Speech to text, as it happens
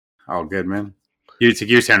All good, man.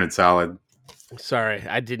 You sounded solid. Sorry,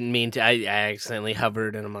 I didn't mean to. I accidentally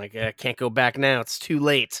hovered, and I'm like, I can't go back now. It's too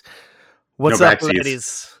late. What's No up, backseats.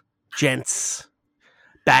 ladies, gents,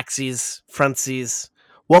 backsies, frontsies?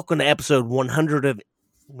 Welcome to episode 100 of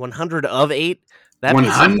 8. That means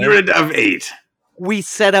something. 100 of 8. We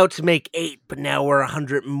set out to make 8, but now we're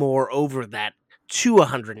 100 more over that to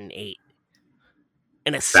 108.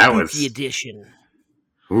 And a spooky edition.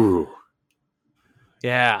 Ooh.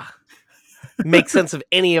 Yeah. Make sense of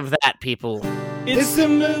any of that, people. It's the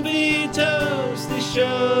Movie Toasty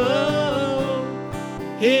Show,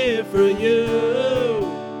 here for you.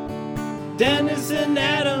 Dennis and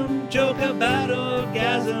Adam joke about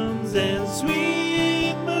orgasms and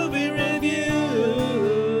sweet movie reviews.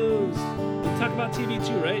 We talk about TV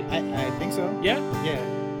too, right? I think so. Yeah? Yeah.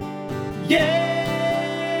 Yeah!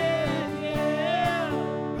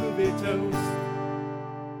 Movie Toast.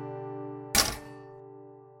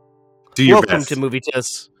 Welcome to Movie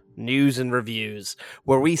Toast News and Reviews,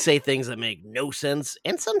 where we say things that make no sense,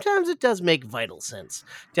 and sometimes it does make vital sense.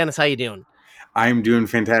 Dennis, how you doing? I'm doing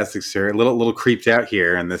fantastic, sir. A little creeped out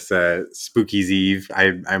here on this Spooky's Eve.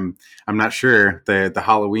 I'm not sure. The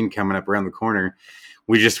Halloween coming up around the corner.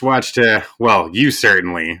 We just watched. You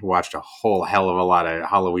certainly watched a whole hell of a lot of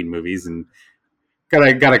Halloween movies, and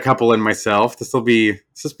got a couple in myself. This will be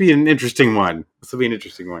an interesting one.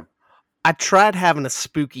 I tried having a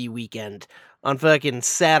spooky weekend. On fucking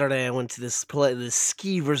Saturday, I went to this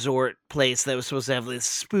ski resort place that was supposed to have this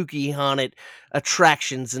spooky haunted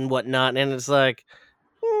attractions and whatnot, and it's like,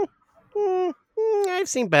 I've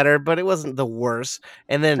seen better, but it wasn't the worst.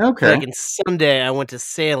 And then fucking Sunday, I went to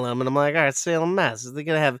Salem, and I'm like, all right, Salem, Mass. Is they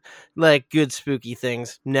gonna have like good spooky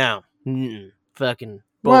things? No, fucking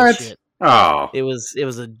bullshit. Oh, it was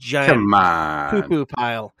a giant poo-poo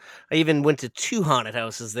pile. I even went to 2 haunted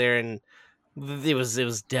houses there, and it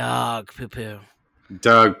was dog poo-poo.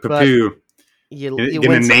 Dog poo-poo. You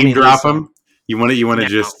gonna name drop them? You want to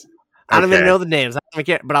just? Okay. I don't even know the names. I don't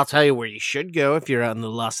care, but I'll tell you where you should go if you're out in the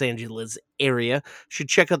Los Angeles area. You should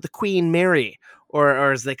check out the Queen Mary,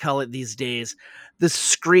 or as they call it these days, the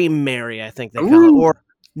Scream Mary. I think they call it, or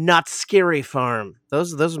Not Scary Farm.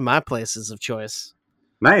 Those are my places of choice.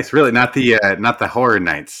 Nice, really, not the Horror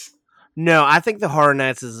Nights. No, I think the Horror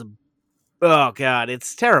Nights is. Oh god,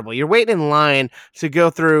 it's terrible. You're waiting in line to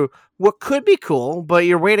go through what could be cool, but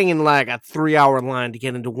you're waiting in like a 3-hour line to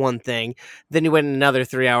get into one thing. Then you wait in another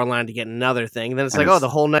 3-hour line to get another thing. Then it's like, the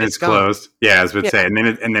whole night's gone. Closed. Yeah, I was about to say, and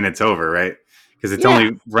then it's over, right? Because it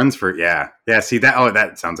only runs for yeah. See that? Oh,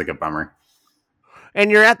 that sounds like a bummer. And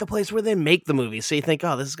you're at the place where they make the movie, so you think,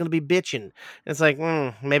 this is gonna be bitching. And it's like,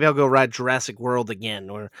 maybe I'll go ride Jurassic World again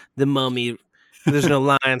or The Mummy. There's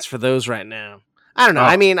no lines for those right now. I don't know.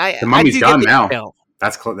 I mean, the Mummy's gone now. Email.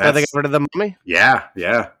 That's close. They got rid of the Mummy. Yeah.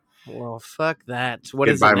 Well, fuck that. What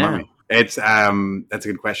is it now? Mummy. It's that's a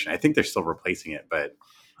good question. I think they're still replacing it, but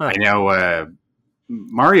I know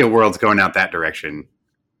Mario World's going out that direction.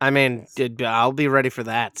 I mean, I'll be ready for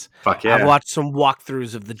that. Fuck yeah! I've watched some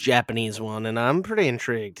walkthroughs of the Japanese one, and I'm pretty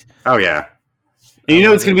intrigued. Oh yeah, and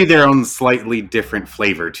it's going to be their own slightly different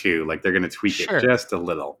flavor too. Like they're going to tweak it just a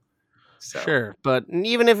little. So. Sure, but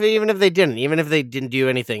even if they didn't do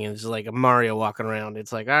anything, and it's like a Mario walking around,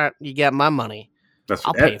 it's like, all right, you got my money.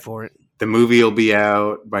 I'll pay for it. The movie will be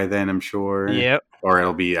out by then, I'm sure. Yep. Or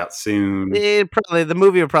it'll be out soon. The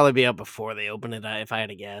movie will probably be out before they open it, if I had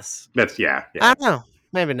to guess. That's yeah. I don't know.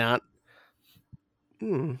 Maybe not.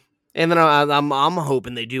 And then I'm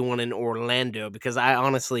hoping they do one in Orlando, because I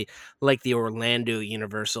honestly like the Orlando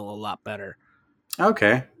Universal a lot better.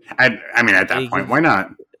 Okay. I mean, at that point, why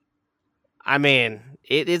not? I mean,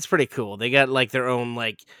 it's pretty cool. They got like their own,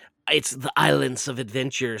 like, it's the Islands of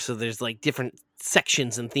Adventure, so there's like different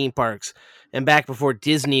sections and theme parks. And back before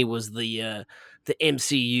Disney was the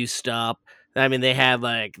MCU stop, I mean, they had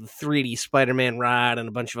like the 3D Spider-Man ride and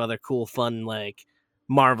a bunch of other cool, fun, like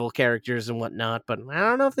Marvel characters and whatnot. But I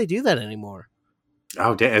don't know if they do that anymore.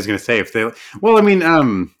 Oh, I was gonna say if they. Well, I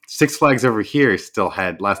mean, Six Flags over here still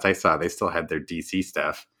had. Last I saw, they still had their DC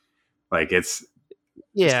stuff. Like it's.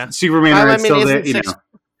 Yeah, Superman still there,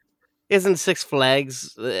 Isn't Six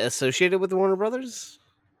Flags associated with the Warner Brothers?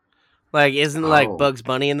 Like, isn't like Bugs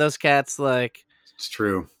Bunny and those cats like? It's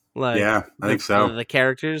true. Like, yeah, I think so. The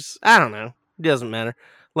characters, I don't know. It doesn't matter.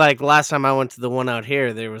 Like last time I went to the one out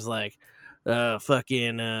here, there was like,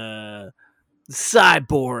 fucking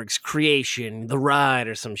Cyborg's Creation, the ride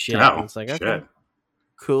or some shit. Oh, it's like, okay,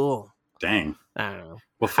 cool. Dang. I don't know.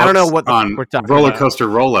 Well, folks, I don't know what we're talking Roller Coaster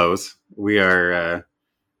Rolos. We are.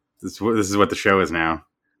 This is what the show is now.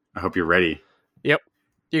 I hope you're ready. Yep.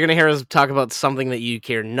 You're going to hear us talk about something that you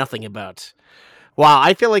care nothing about. Wow,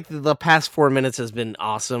 I feel like the past 4 minutes has been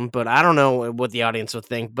awesome, but I don't know what the audience would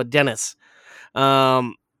think. But Dennis,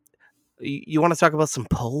 um, you want to talk about some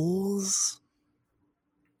polls?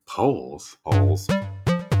 Polls. Polls. Polls.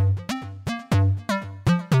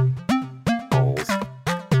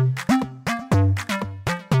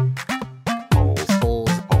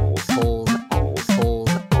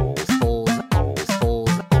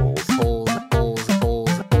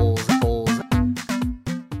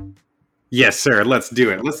 Yes, sir. Let's do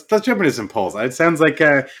it. Let's jump into some polls. It sounds like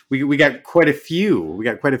we got quite a few. We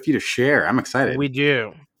got quite a few to share. I'm excited. We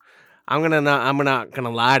do. I'm not gonna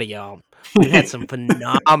lie to y'all. We had some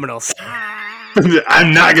phenomenal.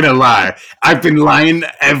 I'm not gonna lie. I've been lying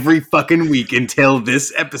every fucking week until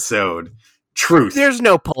this episode. Truth. There's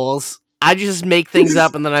no polls. I just make things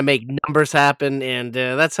up and then I make numbers happen, and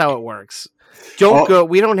that's how it works. Don't go.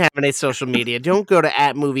 We don't have any social media. Don't go to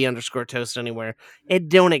 @movie_toast anywhere. It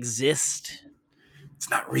don't exist. It's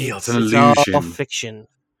not real. It's an illusion. It's all fiction.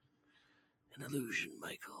 An illusion,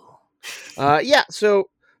 Michael. Yeah. So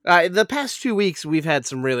the past 2 weeks we've had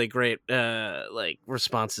some really great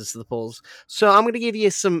responses to the polls. So I'm going to give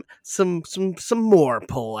you some more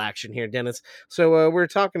poll action here, Dennis. So we were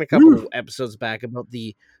talking a couple of episodes back about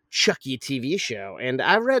the Chucky TV show, and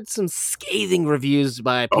I read some scathing reviews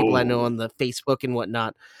by people I know on the Facebook and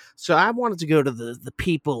whatnot. So I wanted to go to the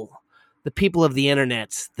people of the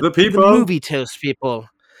internet, the movie toast people,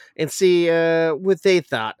 and see what they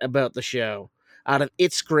thought about the show. Out of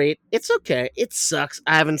it's great, it's okay, it sucks,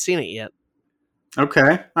 I haven't seen it yet.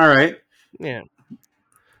 Okay, all right, yeah.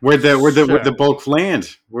 Where'd the bulk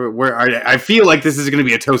land? Where I feel like this is going to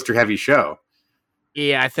be a toaster heavy show.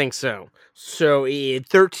 Yeah, I think so. So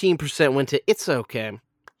 13% went to it's okay,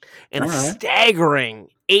 and a staggering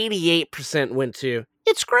 88% went to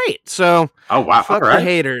it's great. So fuck the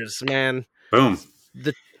haters, man. Boom.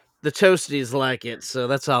 The toasties like it, so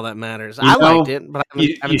that's all that matters. I liked it, but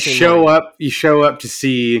you show up to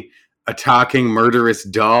see a talking murderous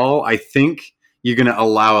doll. I think you're going to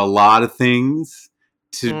allow a lot of things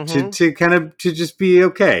to just be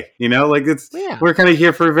okay, like we're kind of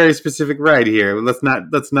here for a very specific ride here. Let's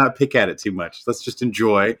not pick at it too much. Let's just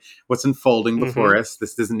enjoy what's unfolding before us.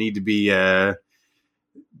 This doesn't need to be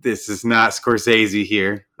this is not Scorsese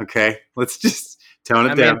here. Okay, let's just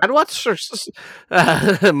tone it down. I'd watch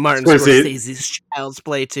Martin Scorsese's Child's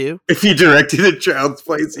Play too. If he directed a Child's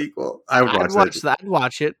Play sequel, I'd watch that. I'd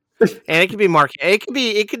watch it, and it could be Mark.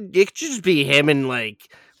 It could just be him and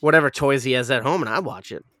like whatever toys he has at home, and I'd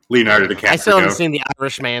watch it. Leonardo DiCaprio. I still haven't seen The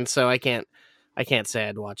Irishman, so I can't say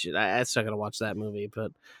I'd watch it. I still gotta watch that movie,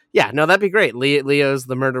 but yeah, no, that'd be great. Leo's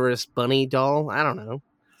the murderous bunny doll. I don't know.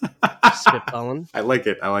 Spitballing. I like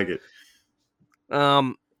it.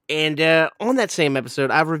 And on that same episode,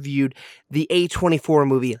 I reviewed the A24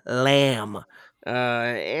 movie Lamb,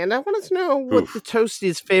 and I wanted to know what the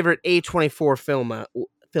Toastie's favorite A24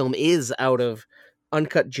 film is out of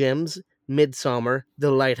Uncut Gems, Midsommar, The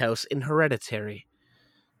Lighthouse, and Hereditary.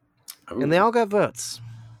 Ooh. And they all got votes.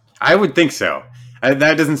 I would think so.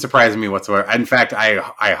 That doesn't surprise me whatsoever. In fact,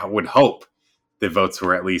 I would hope the votes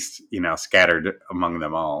were at least scattered among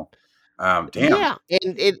them all. Damn. Yeah,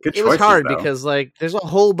 and it was hard because there's a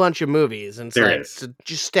whole bunch of movies, and to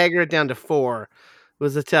just stagger it down to 4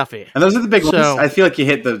 was a toughie. And those are the big ones. I feel like you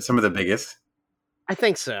hit some of the biggest. I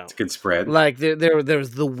think so. It's a good spread. There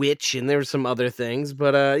was The Witch, and there were some other things,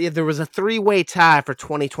 but there was a 3-way tie for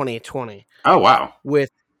 2020. Oh wow! With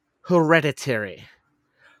Hereditary,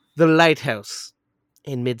 The Lighthouse,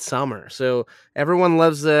 and Midsommar. So everyone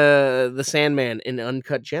loves the Sandman in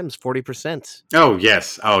Uncut Gems. 40%. Oh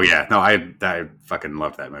yes. Oh yeah. No, I fucking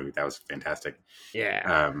loved that movie. That was fantastic.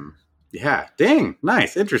 Yeah. Yeah. Dang.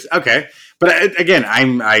 Nice. Interesting. Okay. But again,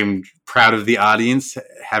 I'm proud of the audience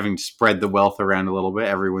having spread the wealth around a little bit.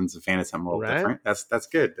 Everyone's a fan of something a little different. That's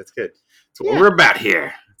good. That's good. That's what we're about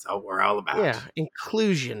here. That's what we're all about. Yeah.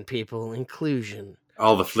 Inclusion, people. Inclusion.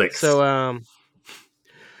 All the flicks. So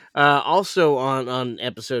also on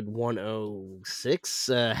episode 106,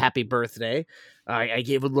 happy birthday, I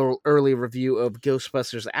gave a little early review of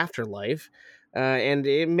Ghostbusters Afterlife, and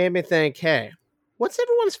it made me think, hey, what's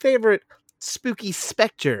everyone's favorite spooky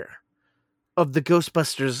specter of the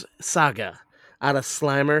Ghostbusters saga? Out of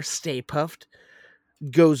Slimer, Stay Puft,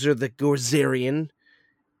 Gozer the Gozerian,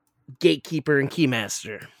 Gatekeeper, and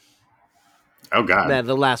Keymaster. Oh god.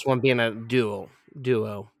 The last one being a duo.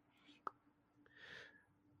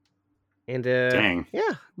 And dang. Yeah,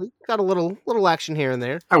 we got a little action here and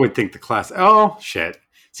there. I would think the class. Oh shit!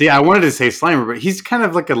 See, I wanted to say Slimer, but he's kind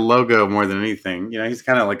of like a logo more than anything. You know, he's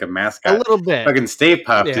kind of like a mascot. A little bit. Fucking Stay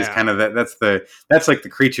Puft is Yeah. kind of that. That's like the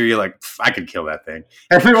creature. You're like, I could kill that thing.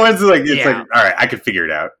 Everyone's like, it's like, all right, I could figure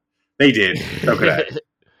it out. They did. So could I.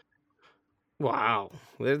 Wow.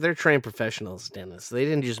 They're trained professionals, Dennis. They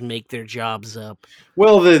didn't just make their jobs up.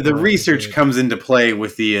 Well, the Oh, research good. comes into play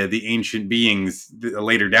with the ancient beings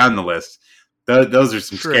later down the list. Those are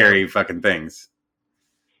some True. scary fucking things.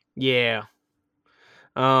 Yeah.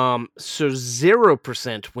 So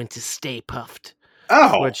 0% went to Stay Puft.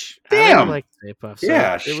 Oh, Which I damn. really like Stay Puft. So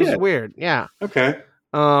Yeah, it was shit. weird. Yeah. okay.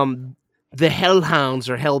 The Hellhounds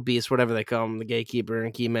or Hell Beast, whatever they call them, the Gatekeeper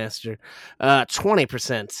and Keymaster,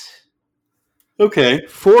 20%, Okay.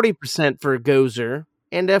 40% for Gozer,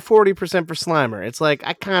 and 40% for Slimer. It's like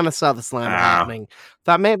I kind of saw the Slimer happening.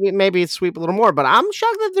 Thought maybe it'd sweep a little more, but I'm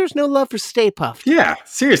shocked that there's no love for Stay Puft. Yeah,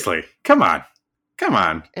 seriously. Come on.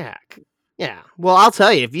 Yeah. Well, I'll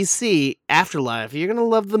tell you, if you see Afterlife, you're gonna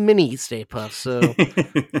love the mini Stay Puft. So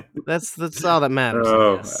that's all that matters. I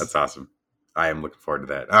Oh, guess. that's awesome. I am looking forward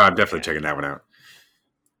to that. Oh, I'm definitely checking that one out.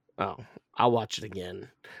 Oh, I'll watch it again.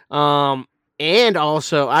 And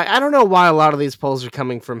also, I don't know why a lot of these polls are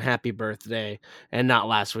coming from Happy Birthday and not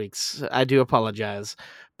last week's. I do apologize.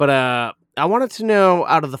 But I wanted to know,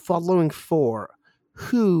 out of the following four,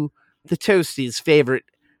 who the Toasties' favorite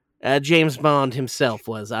James Bond himself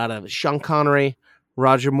was, out of Sean Connery,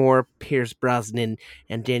 Roger Moore, Pierce Brosnan,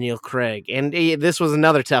 and Daniel Craig. And this was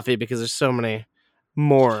another toughie because there's so many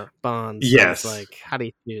more Bonds. Yes. It's like, how do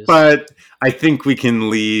you choose? But I think we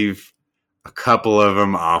can leave a couple of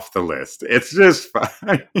them off the list. It's just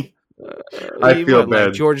fine. I feel bad.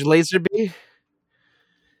 Like George Lazenby?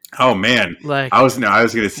 Oh man. Like I was going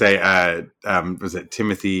to say was it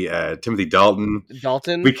Timothy Dalton?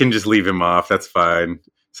 Dalton? We can just leave him off. That's fine.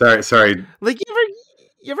 Sorry. Like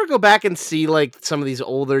you ever go back and see like some of these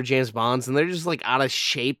older James Bonds and they're just like out of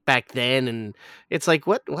shape back then, and it's like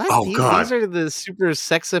what? Oh, God. These are the super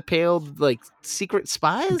sex appealed like secret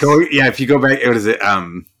spies? If you go back, what is it?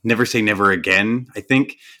 Never Say Never Again, I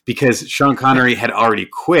think, because Sean Connery had already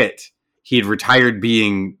quit. He had retired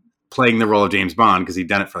playing the role of James Bond because he'd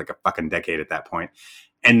done it for like a fucking decade at that point.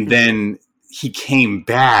 And then he came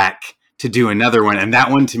back to do another one. And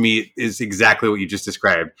that one to me is exactly what you just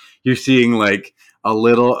described. You're seeing like a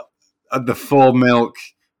little of the full milk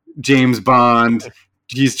James Bond.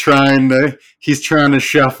 He's trying to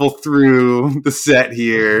shuffle through the set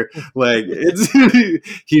here. Like it's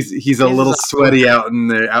he's a little sweaty out in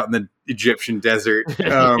the Egyptian desert.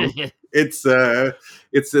 It's a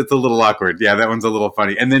little awkward. Yeah, that one's a little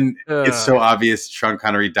funny. And then it's so obvious Sean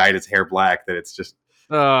Connery dyed his hair black that it's just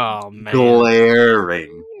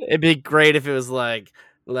glaring. It'd be great if it was like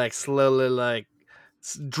slowly like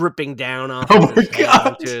dripping down off his God.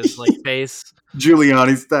 Onto his like face.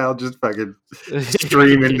 Giuliani style, just fucking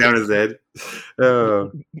streaming down his head.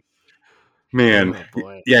 Oh man. Oh,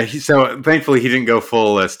 boy. Yeah, so thankfully he didn't go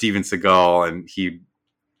full Steven Seagal and he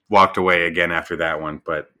walked away again after that one,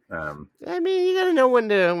 but I mean, you gotta know when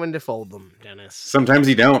to fold them, Dennis. Sometimes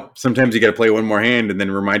you don't. Sometimes you got to play one more hand and then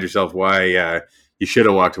remind yourself why you should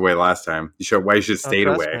have walked away last time. Why you should have stayed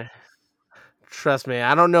away. Trust me,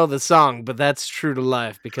 I don't know the song, but that's true to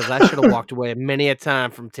life because I should have walked away many a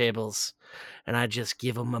time from tables, and I just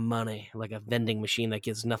give them my money like a vending machine that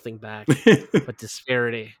gives nothing back but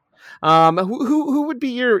disparity. Who would be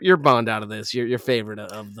your Bond out of this? Your favorite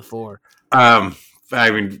of the four? I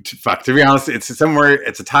mean, fuck. To be honest, it's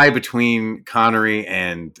a tie between Connery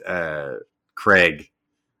and Craig.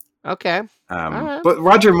 Okay. Right. But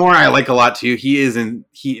Roger Moore, I like a lot too.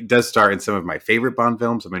 He does star in some of my favorite Bond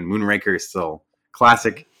films. I mean, Moonraker is still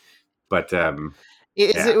classic, but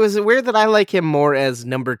was it weird that I like him more as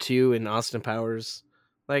number 2 in Austin Powers?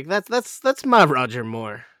 Like that's my Roger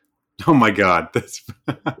Moore. Oh my God,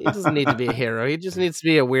 He doesn't need to be a hero. He just needs to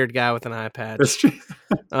be a weird guy with an eye patch. That's true.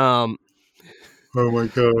 Oh my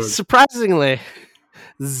God. Surprisingly,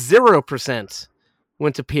 0%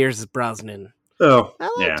 went to Pierce Brosnan. Oh, I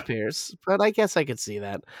liked Pierce, but I guess I could see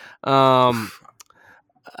that.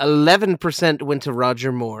 11% went to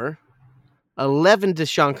Roger Moore, 11% to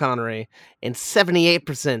Sean Connery, and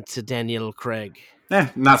 78% to Daniel Craig.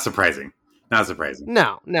 Not surprising. Not surprising.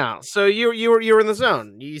 No. So you were in the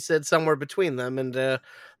zone. You said somewhere between them, and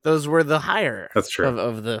those were the higher. That's true.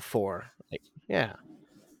 Of the four. Yeah.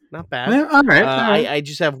 Not bad. Yeah, all right. I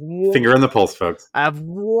just have one finger on the pulse, folks. I have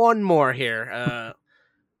one more here.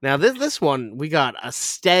 Now this one we got a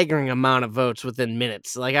staggering amount of votes within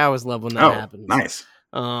minutes. Like I always love when that happens. Nice.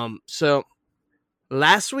 So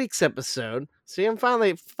last week's episode. See, I'm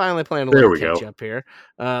finally playing a little catch up here.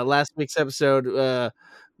 Last week's episode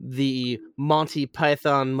the Monty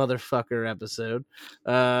Python motherfucker episode.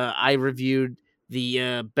 I reviewed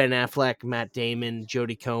the Ben Affleck, Matt Damon,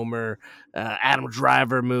 Jodie Comer, Adam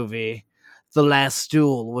Driver movie, The Last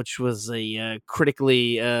Duel, which was a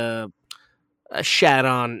critically shat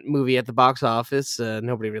on movie at the box office.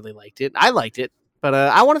 Nobody really liked it. I liked it, but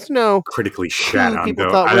I wanted to know Critically shat who on. people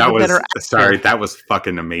Though thought was that the was better actor. sorry, that was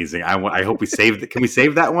fucking amazing. I hope we saved it. Can we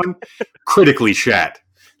save that one? Critically shat.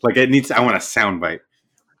 Like it needs. I want a soundbite.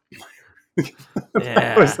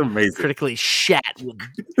 That was amazing. Critically shat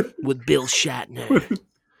with Bill Shatner.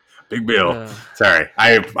 Big Bill. Sorry,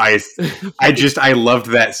 I loved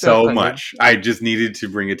that so Okay. much. I just needed to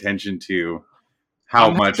bring attention to how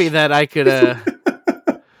I'm much. happy that I could.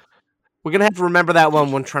 We're gonna have to remember that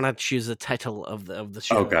one when trying to choose the title of the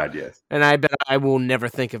show. Oh God, yes. And I bet I will never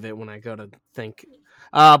think of it when I go to think.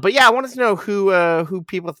 But yeah, I wanted to know who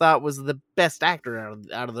people thought was the best actor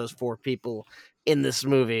out of those four people in this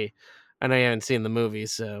movie. I know you haven't seen the movie,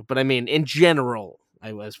 but I mean, in general,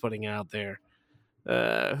 I was putting it out there.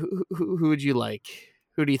 Who would you like?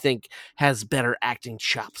 Who do you think has better acting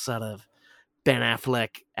chops out of Ben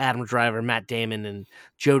Affleck, Adam Driver, Matt Damon, and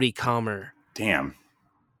Jodie Comer? Damn.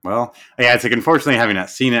 Well, yeah, it's like unfortunately having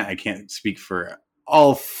not seen it, I can't speak for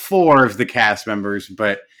all four of the cast members,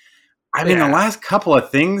 but I mean, the last couple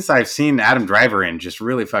of things I've seen Adam Driver in just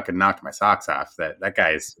really fucking knocked my socks off. That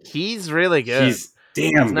guy's He's really good. He's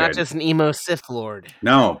damn He's not good. just an emo Sith Lord.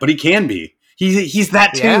 No, but he can be. He's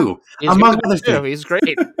that too. He's among good other too. things. He's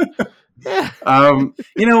great. Yeah.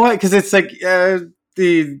 You know what? Because it's like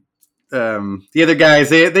the other guys,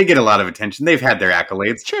 they get a lot of attention. They've had their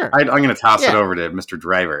accolades. Sure. I'm going to toss it over to Mr.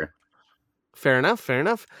 Driver. Fair enough.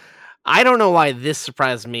 I don't know why this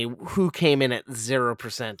surprised me. Who came in at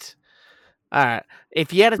 0%? All right.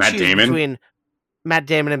 If you had to Matt choose Damon? between Matt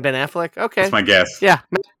Damon and Ben Affleck, okay. That's my guess. Yeah.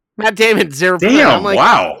 Matt Damon, 0%. Damn, I'm like,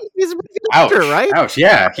 wow. He's a pretty good Ouch, actor, right? ouch,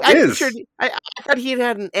 yeah, he is. I thought he'd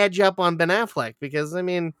had an edge up on Ben Affleck because, I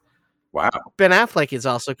mean, Wow. Ben Affleck is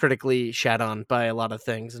also critically shat on by a lot of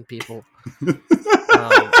things and people.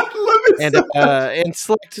 And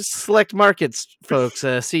select markets, folks.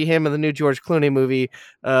 See him in the new George Clooney movie.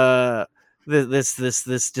 This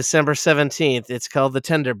December 17th. It's called The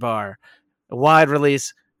Tender Bar, a wide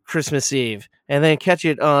release Christmas Eve, and then catch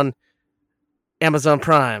it on Amazon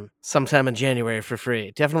Prime sometime in January for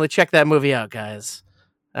free. Definitely check that movie out, guys.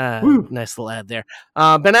 Nice little ad there.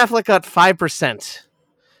 Ben Affleck got 5%.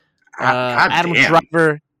 Adam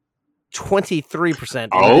Driver 23%.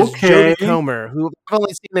 Okay. Jodie Comer, who I've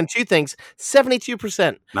only seen in two things,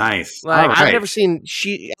 72%. Nice. Like, All I've right. never seen.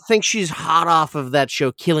 I think she's hot off of that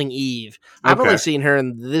show, Killing Eve. I've Okay. only seen her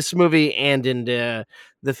in this movie and in the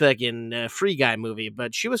fucking Free Guy movie,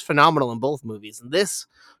 but she was phenomenal in both movies. And this,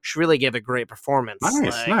 she really gave a great performance.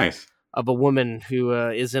 Nice. Of a woman who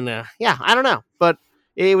is in a I don't know, but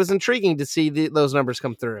it was intriguing to see those numbers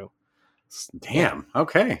come through. Damn.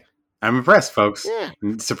 Okay. I'm impressed, folks. Yeah.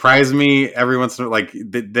 Surprise me every once in a while. Like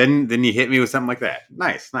then you hit me with something like that.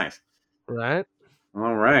 Nice. Right?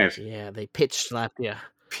 All right. Yeah, they pitch slap you.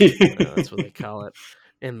 That's what they call it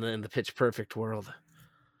in the Pitch Perfect world.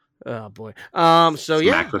 Oh boy. So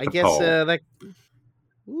yeah, Smack with I the guess pole. that.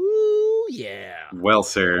 Ooh yeah. Well,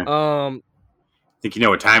 sir. I think you know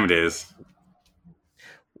what time it is.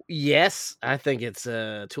 Yes, I think it's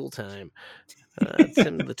Tool time.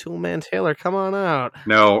 Tim the Tool Man Taylor, come on out.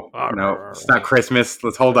 No, it's not Christmas.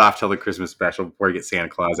 Let's hold off till the Christmas special before we get Santa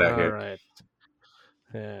Claus out All here. right.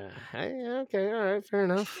 Okay, all right, fair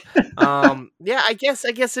enough. Yeah, I guess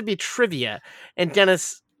it'd be trivia. And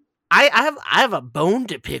Dennis, I have a bone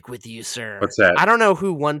to pick with you, sir. What's that? I don't know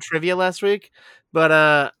who won trivia last week,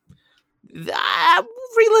 but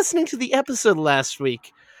re-listening to the episode last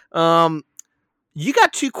week, you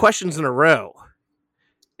got 2 questions in a row.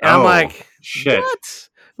 And I'm like, shit.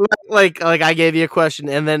 what? Like I gave you a question,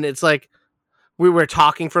 and then it's like we were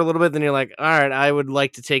talking for a little bit. Then you're like, all right, I would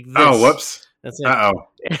like to take this. Oh, whoops. That's it. Uh-oh.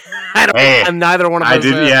 I don't. Hey, I'm neither one of I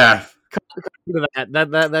those. did, yeah.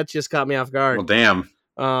 That just caught me off guard. Well, damn.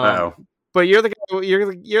 Uh-oh. But you're the guy.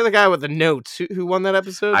 You're the guy with the notes. Who won that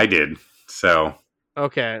episode? I did. So.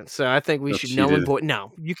 Okay, so I think we So should she know did. and boy.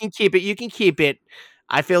 No, you can keep it. You can keep it.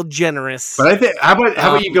 I feel generous. But I think how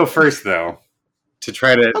about you go first though? To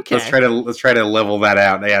try to Okay. let's try to level that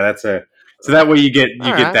out. Yeah, that's so that way you get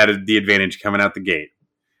right. that the advantage coming out the gate.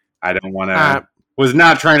 I don't want to. Was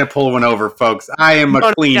not trying to pull one over, folks. I am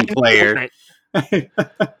a clean player. I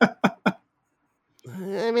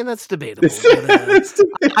mean, that's debatable.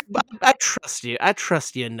 But, I trust you. I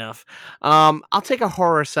trust you enough. I'll take a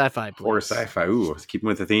horror sci-fi. Please. Horror sci-fi. Ooh, let's keep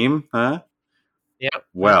with the theme, huh? Yep.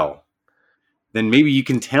 Well, then maybe you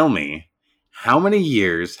can tell me How many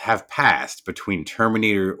years have passed between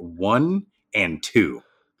Terminator 1 and 2?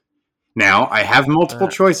 Now, I have multiple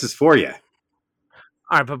choices for you.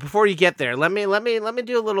 All right, but before you get there, let me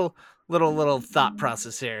do a little thought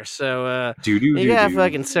process here. So you got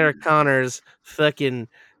fucking Sarah Connor's fucking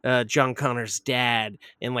John Connor's dad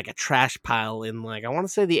in like a trash pile in like I want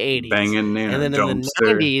to say the 80s. Banging in and then a in the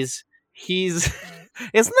dumpster. 90s he's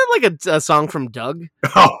isn't that like a song from Doug?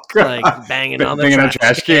 Oh god. Like banging on the Banging on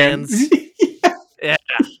trash cans. Yeah.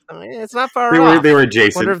 I mean, it's not far off. They were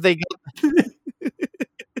adjacent. Wonder if they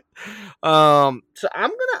so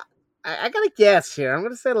I gotta guess here. I'm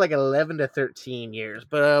gonna say like 11 to 13 years.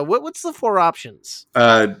 But what's the 4 options?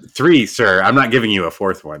 3, sir. I'm not giving you a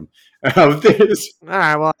 4th one. All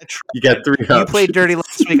right. Well, you got 3 options. You played dirty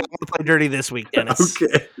last week. I'm gonna play dirty this week, Dennis.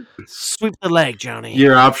 Okay. Sweep the leg, Johnny.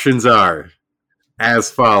 Your options are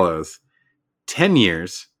as follows: 10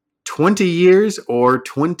 years, 20 years, or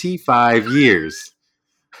 25 years.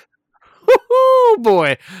 Oh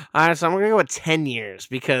boy! All right, so I'm gonna go with 10 years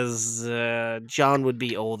because John would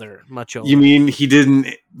be older, much older. You mean he didn't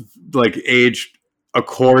like age a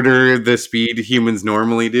quarter the speed humans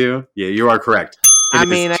normally do? Yeah, you are correct. I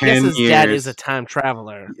guess his dad is a time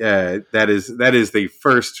traveler. Yeah, that is the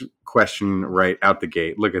first question right out the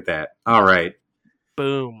gate. Look at that. All right.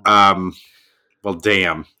 Boom. Well,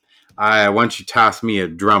 damn. Why don't you toss me a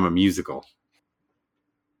drama musical?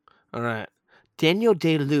 All right. Daniel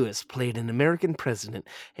Day-Lewis played an American president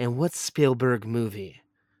in what Spielberg movie?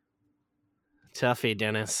 Toughie,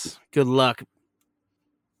 Dennis. Good luck.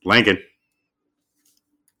 Lincoln.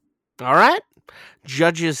 All right.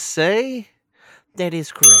 Judges say that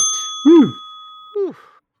is correct. Whew. Whew.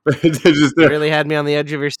 Just, really had me on the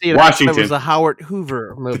edge of your seat. Washington. It was a Howard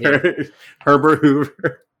Hoover movie. Herbert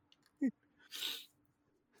Hoover.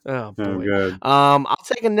 Oh boy. Oh, God. I'll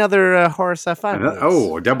take another horror sci-fi.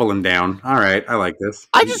 Doubling down. All right, I like this.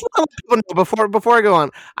 I just want to let people know before I go on.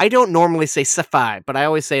 I don't normally say sci-fi, but I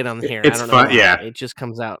always say it on here. It's I don't fun. know why. Yeah, it just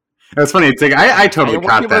comes out. That's funny. It's like I totally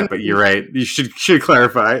caught that, to... but you're right. You should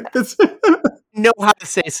clarify. Know how to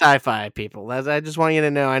say sci-fi, people. I just want you to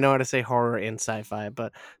know I know how to say horror and sci-fi,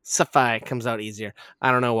 but sci-fi comes out easier.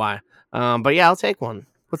 I don't know why. But yeah, I'll take one.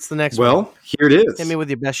 What's the next one? Well, here it is. Hit me with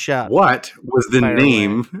your best shot. What was the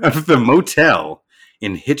name of the motel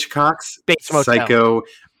in Hitchcock's Bates Motel. Psycho?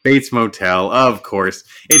 Bates Motel, of course.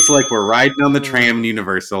 It's like we're riding on the tram in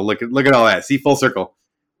Universal. Look at all that. See, full circle.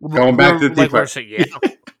 Going back to the theme park. Yeah.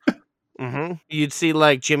 Mm-hmm. You'd see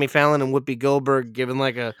like Jimmy Fallon and Whoopi Goldberg giving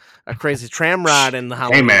like a crazy tram ride in the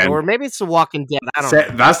Halloween. Hey, man. Or maybe it's The Walking Dead. I don't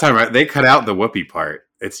know. Last time they cut out the Whoopi part.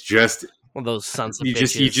 It's just well, those sons of you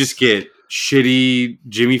bitches. You just get shitty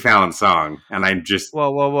Jimmy Fallon song, and I'm just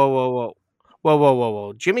whoa.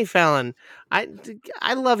 Jimmy Fallon, I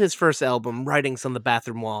love his first album, Writings on the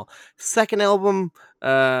Bathroom Wall. Second album,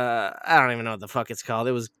 I don't even know what the fuck it's called.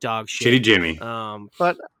 It was dog shit. Shitty Jimmy.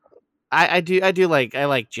 But I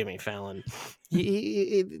like Jimmy Fallon.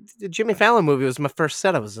 The Jimmy Fallon movie was my first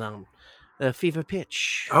set I was on. Fever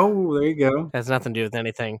Pitch. Oh, there you go. Has nothing to do with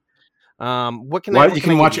anything. What can you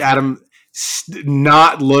can watch Adam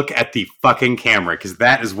not look at the fucking camera because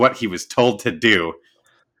that is what he was told to do.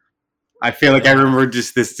 I feel like I remember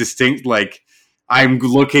just this distinct, like, I'm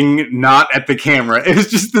looking not at the camera. It was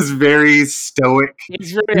just this very stoic.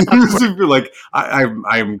 It's very like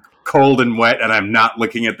I'm cold and wet, and I'm not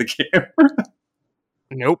looking at the camera.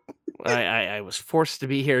 Nope. I was forced to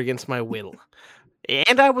be here against my will,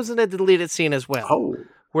 and I was in a deleted scene as well,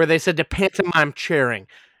 where they said to pantomime cheering,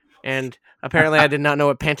 and apparently I did not know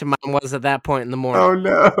what pantomime was at that point in the morning. Oh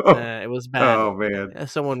no, it was bad. Oh man,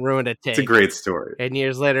 someone ruined a take. It's a great story. And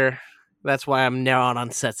years later. That's why I'm not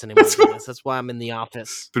on sets anymore. That's why I'm in the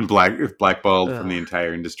office. Been blackballed from the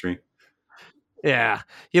entire industry. Yeah.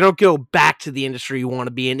 You don't go back to the industry you want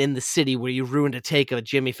to be in the city where you ruined a take of a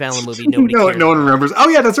Jimmy Fallon movie nobody cared. No one remembers. Oh,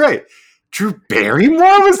 yeah, that's right. Drew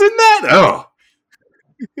Barrymore was in that? Oh.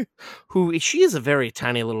 She is a very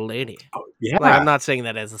tiny little lady. Oh, yeah. Like, I'm not saying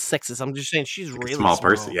that as a sexist. I'm just saying she's really small.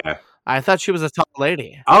 Person, yeah. I thought she was a tall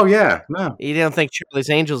lady. Oh, yeah. No. You don't think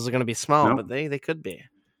Charlie's Angels are going to be small, but they could be.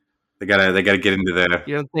 They gotta get into the.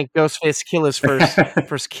 You don't think Ghostface Killer's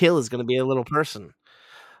first kill is going to be a little person?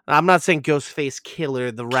 I'm not saying Ghostface Killer,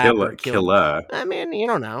 the rapper killer. I mean, you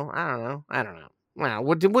don't know. I don't know. Wow,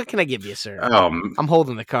 what can I give you, sir? I'm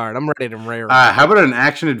holding the card. I'm ready to rare. How about an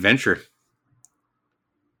action adventure?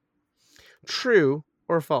 True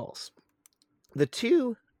or false? The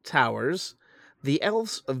two towers, the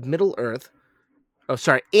elves of Middle Earth. Oh,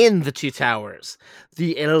 sorry. In the two towers,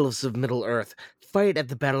 the elves of Middle Earth fight at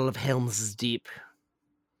the Battle of Helm's Deep.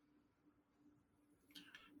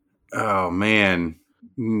 Oh man,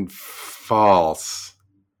 False.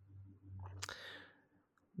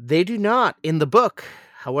 They do not in the book.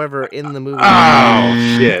 However, in the movie.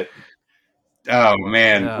 Oh shit. Oh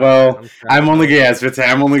man. Well, I'm only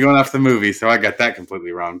going off the movie, so I got that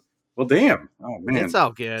completely wrong. Well, damn. Oh man. It's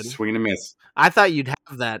all good. Swing and a miss. I thought you'd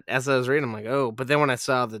have that as I was reading. I'm like, oh, but then when I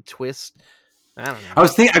saw the twist, I don't know. I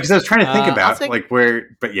was thinking because I was trying to think about like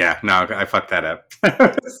where, but yeah, no, I fucked that up.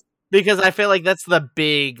 Because I feel like that's the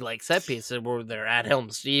big like set piece where they're at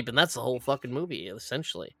Helm's Deep, and that's the whole fucking movie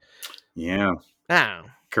essentially. Yeah. Oh.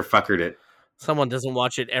 Kerfuckered it. Someone doesn't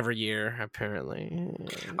watch it every year, apparently.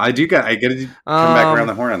 I get to come back around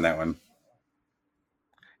the horn on that one.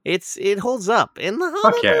 It holds up. In the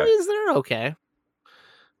Hobbit movies, they're okay.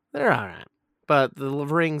 They're all right, but the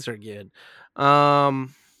rings are good. I'll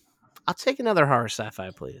take another horror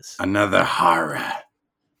sci-fi, please. Another horror.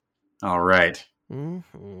 All right.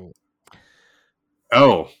 Mm-hmm.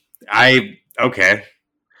 Oh, okay.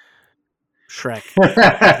 Shrek.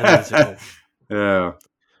 The musical. Oh.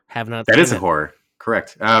 Have not. That is a horror.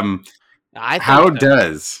 Correct. How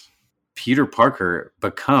does Peter Parker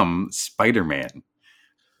become Spider-Man?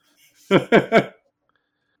 Legit,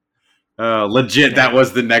 yeah. That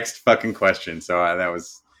was the next fucking question. So that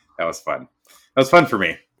was fun. That was fun for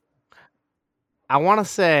me. I want to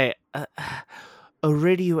say a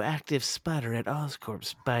radioactive spider at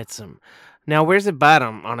Oscorp bites him. Now, where's it bite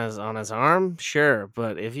him? On his arm? Sure,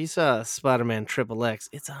 but if you saw Spider-Man XXX,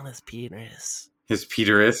 it's on his penis. His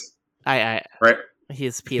peteris? Right.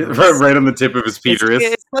 His peteris. Right on the tip of his peteris.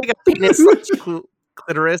 It's like a penis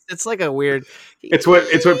clitoris. It's like a weird. It's what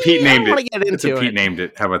Pete named it. It's what Pete named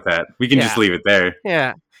it. How about that? We can just leave it there.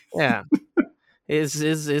 Yeah. His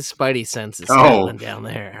spidey sense is settling down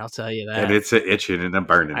there. I'll tell you that. And it's a itching and a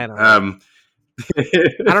burning. I don't know. I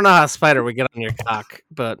don't know how a spider would get on your cock,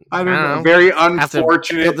 but I don't know. Very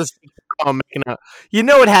unfortunate. You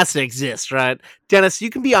know it has to exist, right? Dennis, you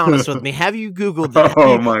can be honest with me. Have you Googled that?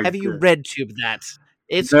 Have you RedTubed that?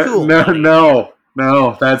 It's cool. No.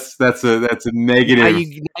 That's a negative.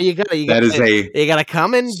 You gotta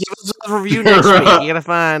come and give us a review next week. You gotta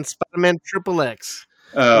find Spider-Man XXX.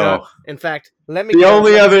 Oh, in fact, let me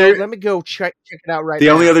go check it out right now.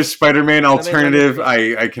 The only other Spider-Man alternative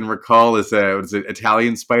I can recall is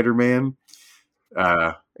Italian Spider-Man.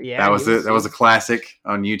 That was it. That was a classic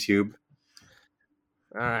on YouTube.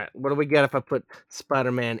 All right, what do we get if I put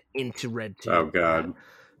Spider-Man into RedTube? Oh God,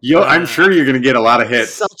 I'm sure you're gonna get a lot of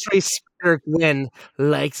hits. Sultry Spider Gwen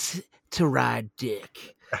likes to ride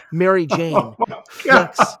dick. Mary Jane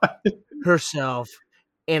fucks herself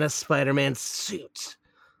in a Spider-Man suit.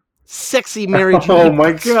 Sexy Mary Jane. Oh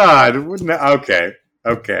my God.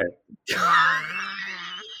 Okay.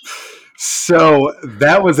 So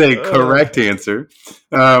that was a correct answer.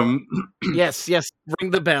 Yes.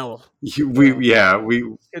 Ring the bell. We got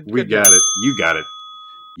it. You got it.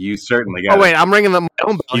 You certainly got it. Oh wait, I'm ringing my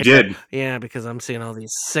own bell. You did. Yeah, because I'm seeing all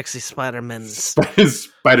these sexy Spider-Men.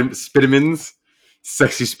 Spidermans.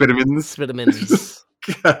 Sexy Spidermans.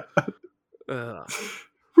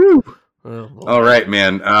 Woo. All right,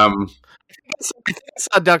 man. I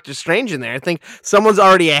saw Doctor Strange in there. I think someone's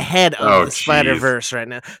already ahead of the Spider-Verse right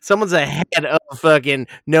now. Someone's ahead of fucking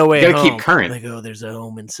No Way Home. You gotta keep current. Like, there's a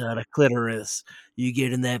home inside a clitoris. You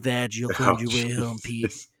get in that vag, you'll find your way home,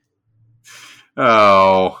 Pete.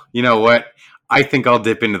 Oh, you know what? I think I'll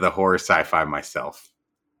dip into the horror sci-fi myself.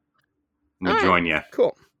 I'm gonna join you.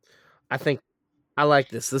 Cool. I think I like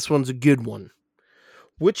this. This one's a good one.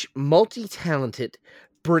 Which multi-talented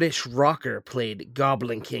British rocker played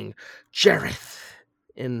Goblin King Jareth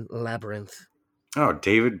in Labyrinth? Oh,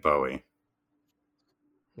 David Bowie.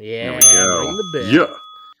 Yeah. There we go. Ring the bell.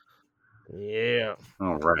 Yeah.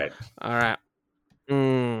 All right.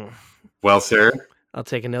 Well, sir. I'll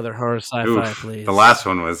take another horror sci-fi, please. The last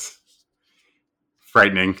one was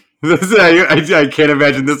frightening. I can't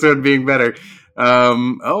imagine this one being better.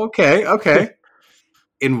 Okay.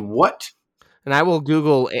 In what? And I will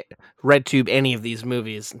Google RedTube any of these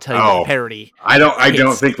movies and tell you the parody. I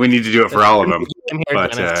don't think we need to do it for all of them.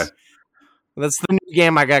 But that's the new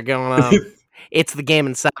game I got going on. It's the game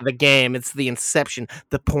inside the game. It's the Inception,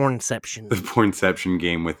 the Pornception. The Pornception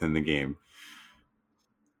game within the game.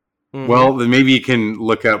 Mm-hmm. Well, then maybe you can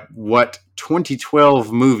look up what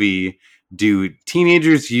 2012 movie do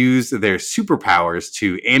teenagers use their superpowers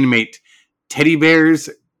to animate teddy bears,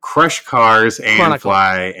 crush cars, and Chronicle.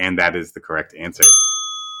 Fly, and that is the correct answer.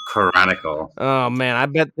 Chronicle. Oh man, I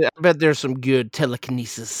bet there's some good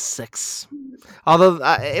telekinesis sex. Although,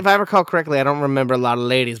 if I recall correctly, I don't remember a lot of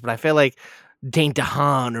ladies, but I feel like Dane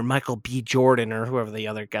DeHaan or Michael B. Jordan or whoever the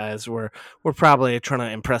other guys were probably trying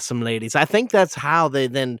to impress some ladies. I think that's how they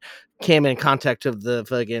then came in contact of the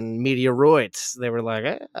fucking meteoroids. They were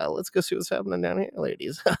like, let's go see what's happening down here,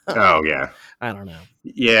 ladies. Oh yeah, I don't know.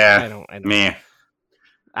 yeah. I don't. Meh.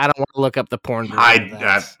 I don't want to look up the porn version of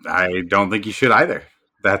that. I don't think you should either.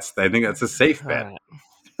 I think that's a safe bet.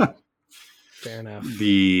 Right. Fair enough.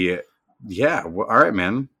 All right,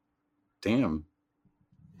 man. Damn.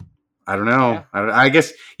 I don't know. Yeah. I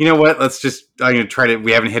guess, you know what? Let's just, I'm going to try to,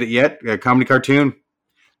 we haven't hit it yet. A comedy cartoon.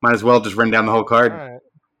 Might as well just run down the whole card. All right.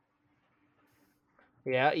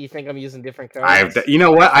 Yeah, you think I'm using different cards? You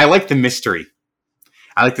know what? I like the mystery.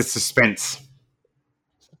 I like the suspense.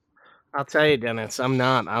 I'll tell you, Dennis, I'm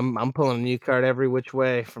not. I'm pulling a new card every which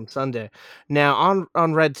way from Sunday. Now on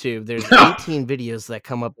RedTube, there's 18 videos that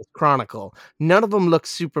come up with Chronicle. None of them look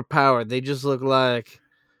super powered. They just look like,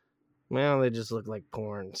 well, they just look like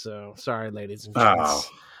porn. So sorry, ladies and gents.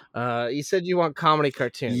 You said you want comedy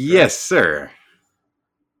cartoons. Yes, right? sir.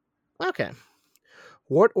 Okay.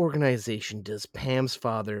 What organization does Pam's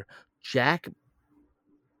father, Jack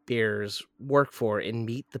Beers, work for in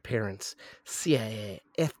Meet the Parents? CIA,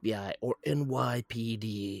 FBI, or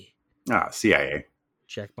NYPD? CIA.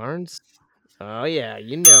 Jack Barnes? Oh, yeah,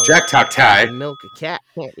 you know. Jack Talk Tie. Milk a cat,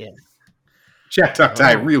 can't you? Jack Talk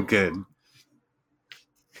Tie, real good.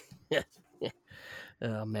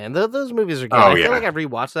 Oh, man, those movies are good. I feel like I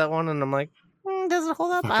rewatched that one, and I'm like, does it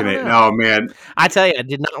hold up? I don't know. Oh, man. I tell you, I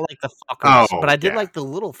did not like the fuckers, but I did like the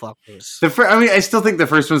little fuckers. I still think the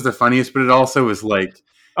first one's the funniest, but it also is like,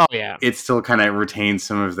 oh, yeah. It still kind of retains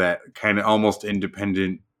some of that kind of almost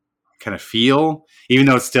independent kind of feel, even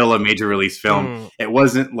though it's still a major release film. It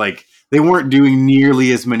wasn't like, they weren't doing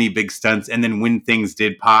nearly as many big stunts, and then when things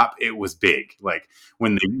did pop, it was big. Like,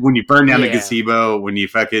 when you burn down the gazebo, when you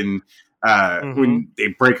fucking... when they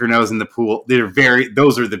break her nose in the pool,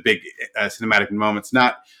 those are the big cinematic moments,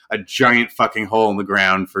 not a giant fucking hole in the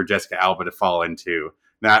ground for Jessica Alba to fall into,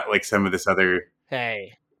 not like some of this other.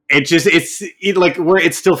 Hey, it's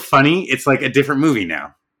still funny. It's like a different movie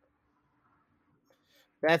now.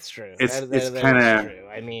 That's true. It's kind of,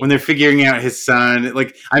 I mean, when they're figuring out his son,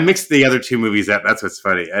 like I mixed the other two movies up. That's what's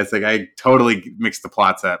funny. It's like I totally mixed the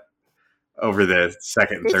plots up over the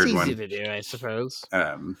second and third one. It's easy to do, I suppose.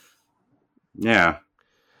 Yeah.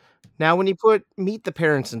 Now, when you put Meet the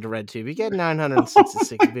Parents into RedTube, you get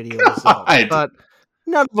 966 videos, but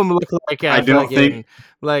none of them look like I don't think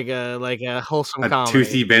like a wholesome comedy.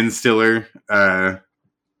 Toothy Ben Stiller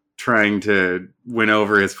trying to win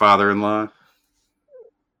over his father-in-law.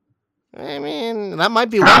 I mean, that might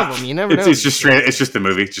be one of them. You never know. It's just straight. It's just the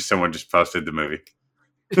movie. It's just someone just posted the movie.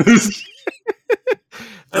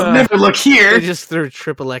 They'll never look here. They just threw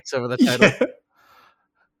XXX over the title. Yeah.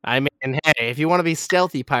 I mean, hey, if you want to be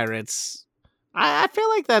stealthy pirates, I feel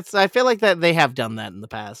like that they have done that in the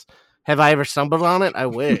past. Have I ever stumbled on it? I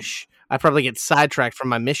wish. I'd probably get sidetracked from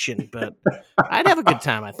my mission, but I'd have a good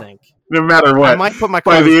time, I think. No matter what. I might put my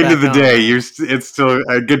by the end of the day, it's still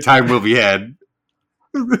a good time will be had.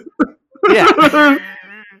 Yeah.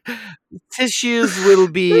 Tissues will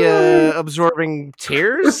be absorbing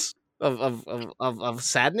tears of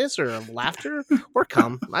sadness or of laughter or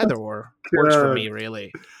cum. Either or works for me,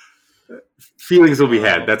 really. Feelings will be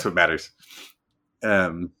had. That's what matters.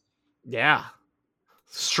 Yeah.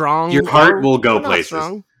 Strong. Your heart will go places.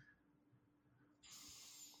 Strong.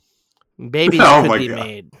 Babies could be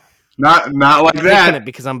made. Not like that.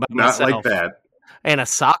 Because I'm by myself. Not like that. And a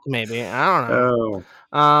sock, maybe. I don't know.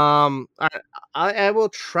 Oh. I will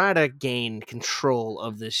try to gain control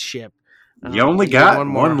of this ship. You only got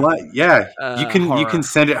one light. Yeah, you can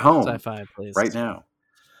send it home. Sci-fi, please. Right now.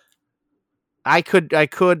 I could,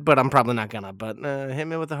 but I'm probably not gonna. But hit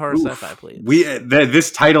me with the horror sci-fi, please.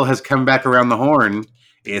 This title has come back around the horn.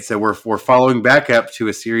 It's we're following back up to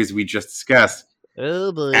a series we just discussed.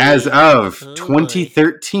 Oh boy! As of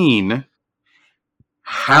 2013,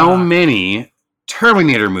 how many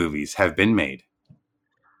Terminator movies have been made?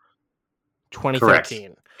 2013. Correct.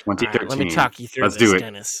 2013. Right, let me talk you through Let's this, do it.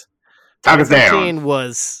 Dennis. Talk us down. 2013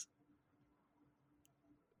 was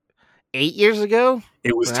 8 years ago.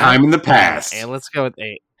 It was time in the past. And let's go with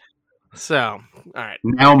 8. So, all right.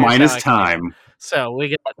 Now minus time. So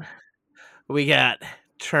we got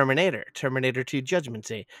Terminator 2 Judgment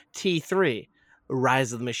Day, T3,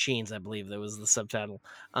 Rise of the Machines, I believe that was the subtitle.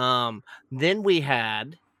 Then we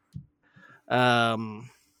had I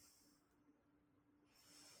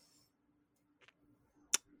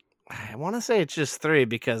want to say it's just 3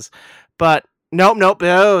 but nope.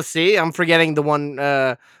 Oh, see, I'm forgetting the one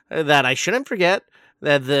that I shouldn't forget.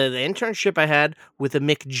 The internship I had with a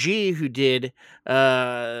Mick G who did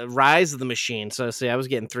Rise of the Machine. So see, I was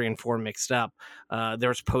getting 3 and 4 mixed up. There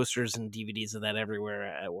was posters and DVDs of that everywhere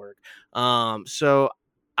at work. So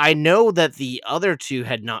I know that the other two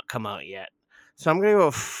had not come out yet. So I'm going to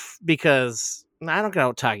go because I don't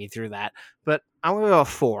going to talk you through that, but I'm going to go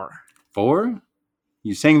 4. 4?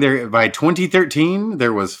 You saying there by 2013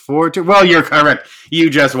 there was 4? Well, you're correct. You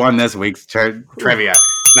just won this week's trivia.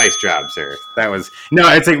 Nice job, sir. That was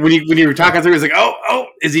it's like when you were talking through, it's like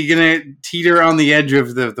is he gonna teeter on the edge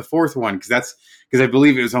of the fourth one? Because I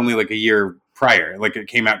believe it was only like a year prior, like it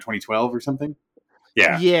came out 2012 or something.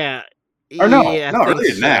 Yeah. Or no, earlier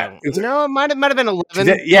than that. No, it might have been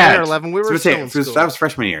 11. Yeah, or 11. We were still in school. That was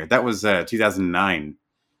freshman year. That was 2009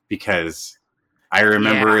 because I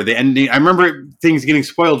remember the ending. I remember things getting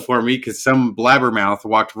spoiled for me because some blabbermouth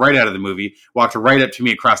walked right out of the movie, walked right up to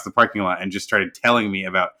me across the parking lot, and just started telling me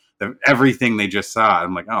about everything they just saw.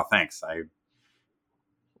 I'm like, oh, thanks.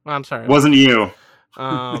 I'm sorry. Wasn't you.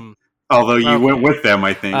 Although you went with them,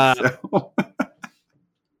 I think.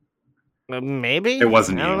 Maybe. It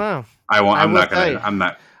wasn't you. I don't know. I'm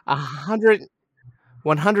not.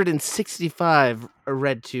 165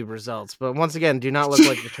 red tube results. But once again, do not look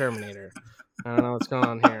like the Terminator. I don't know what's going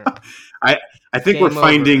on here. I think Game we're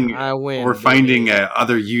finding over. I win, we're finding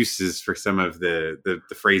other uses for some of the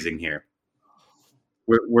phrasing here.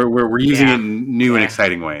 We're using it in new and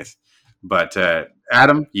exciting ways. But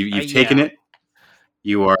Adam, you've taken it.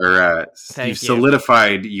 You are you've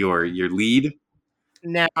solidified your lead.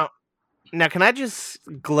 Now, can I just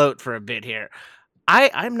gloat for a bit here?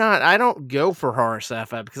 I don't go for horror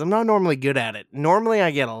sci-fi because I'm not normally good at it. Normally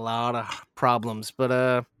I get a lot of problems,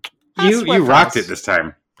 but you rocked it this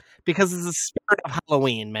time. Because it's the spirit of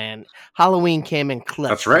Halloween, man. Halloween came in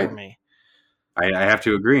clutch for me. I have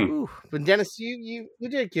to agree. Ooh, but Dennis, you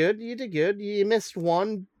did good. You did good. You missed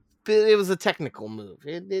one. But it was a technical move.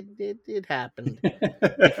 It happened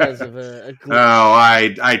because of a glitch. Oh,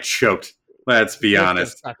 I choked. Let's be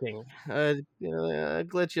honest. Sucking. A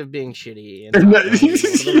glitch of being shitty. And Lord of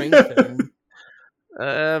the Rings film.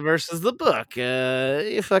 Versus the book.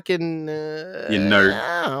 You fucking... you nerd.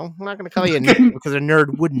 I'm not going to call you a nerd because a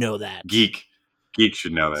nerd would know that. Geek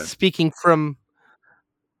should know that. Speaking from...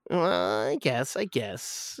 I guess.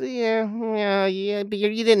 Yeah, but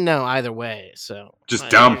you didn't know either way, so... Just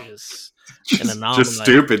dumb. Just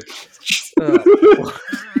stupid.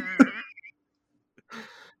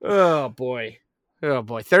 Oh, boy.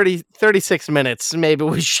 36 minutes. Maybe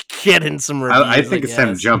we should get in some reviews. I think it's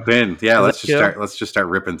time to jump in. Yeah, let's just start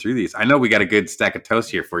ripping through these. I know we got a good stack of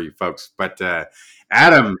toast here for you folks, but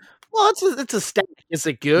Adam, well, it's a stack. Is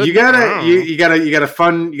it good? You got a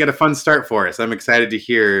fun start for us. I'm excited to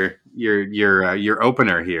hear your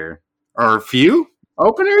opener here, or a few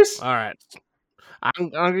openers. All right, I'm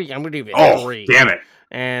gonna give it 3. Damn it!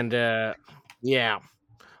 And yeah,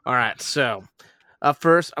 all right. So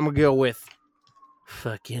first, I'm gonna go with.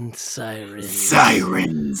 Fucking sirens.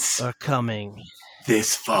 Sirens are coming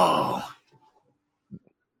this fall.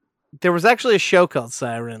 There was actually a show called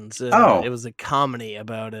Sirens. It was a comedy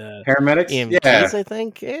about paramedics. EMTs, I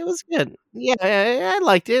think it was good. Yeah, I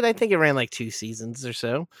liked it. I think it ran like 2 seasons or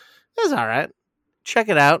so. It was all right. Check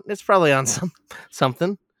it out. It's probably on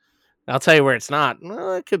something. I'll tell you where it's not.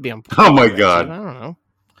 Well, it could be on. Oh my god! I don't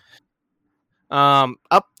know.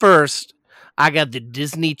 Up first. I got the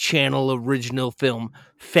Disney Channel original film,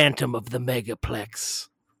 Phantom of the Megaplex.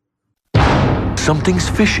 Something's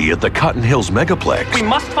fishy at the Cotton Hills Megaplex. We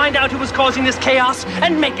must find out who was causing this chaos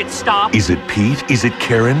and make it stop. Is it Pete? Is it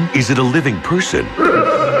Karen? Is it a living person?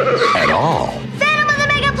 At all? Phantom of the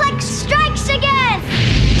Megaplex strikes again!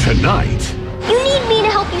 Tonight... You need me to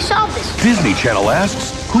help you solve this. Disney Channel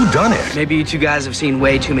asks, who done it? Maybe you two guys have seen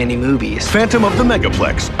way too many movies. Phantom of the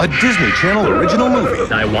Megaplex, a Disney Channel original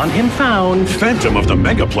movie. I want him found. Phantom of the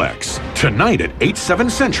Megaplex, tonight at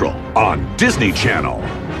 8/7 Central on Disney Channel.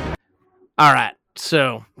 All right,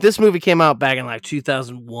 so this movie came out back in like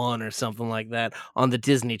 2001 or something like that on the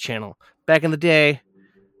Disney Channel. Back in the day,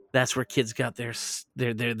 that's where kids got their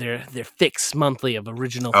fix monthly of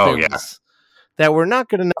original films. Yeah. That were not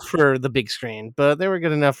good enough for the big screen, but they were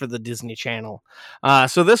good enough for the Disney Channel.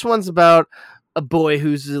 So this one's about a boy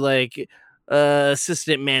who's like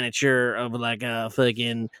assistant manager of like a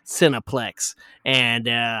fucking Cineplex, and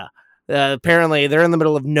apparently they're in the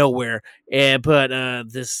middle of nowhere. But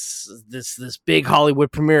this big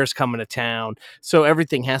Hollywood premiere is coming to town, so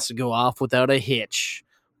everything has to go off without a hitch.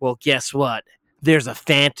 Well, guess what? There's a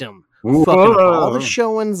phantom. Fucking all the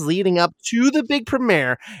showings leading up to the big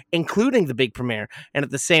premiere, including the big premiere, and at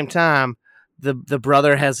the same time, the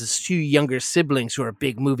brother has his 2 younger siblings who are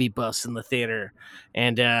big movie buffs in the theater,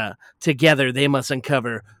 and together they must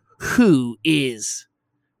uncover who is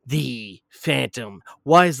the Phantom.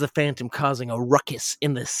 Why is the Phantom causing a ruckus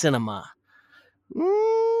in the cinema?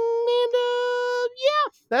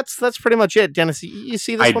 that's pretty much it. Dennis, you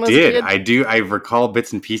see this one as a did. kid? I do. I recall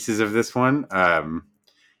bits and pieces of this one.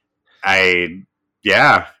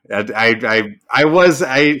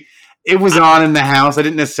 It was on in the house. I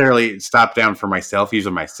didn't necessarily stop down for myself.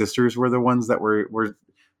 Usually my sisters were the ones that were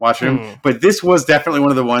watching them. But this was definitely one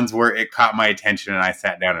of the ones where it caught my attention and I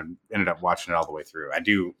sat down and ended up watching it all the way through. I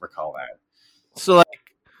do recall that. So like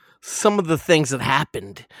some of the things that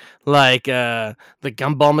happened, like the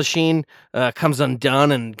gumball machine comes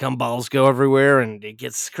undone and gumballs go everywhere and it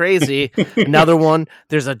gets crazy. Another one,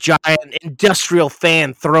 there's a giant industrial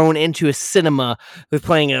fan thrown into a cinema with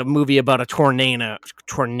playing a movie about a tornado.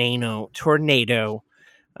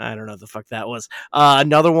 I don't know what the fuck that was.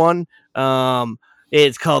 Another one,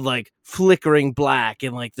 it's called like Flickering Black,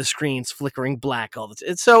 and like the screen's flickering black all the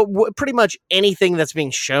time. So pretty much anything that's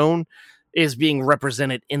being shown is being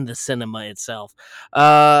represented in the cinema itself.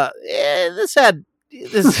 This had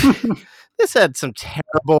some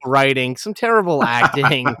terrible writing, some terrible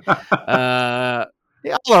acting, all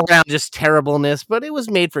around just terribleness. But it was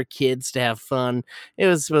made for kids to have fun. It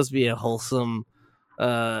was supposed to be a wholesome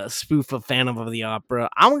spoof of Phantom of the Opera.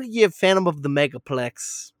 I'm going to give Phantom of the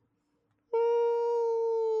Megaplex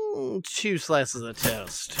 2 slices of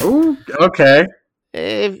toast. Oh, okay.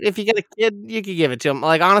 If you got a kid, you could give it to him.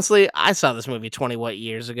 Like, honestly, I saw this movie 20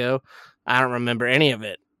 years ago. I don't remember any of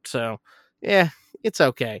it. So, yeah, it's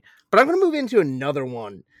okay. But I'm going to move into another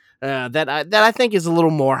one that I think is a little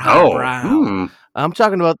more highbrow. I'm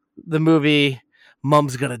talking about the movie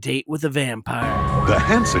Mom's Got a Date with a Vampire. The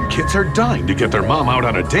Hanson kids are dying to get their mom out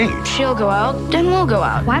on a date. She'll go out, then we'll go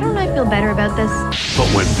out. Why don't I feel better about this? But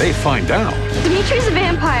when they find out, Dimitri's a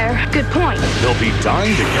vampire. Good point. they'll be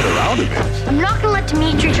dying to get her out of it. I'm not gonna let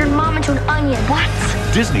Dimitri turn Mom into an onion. What?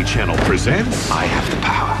 Disney Channel presents I have the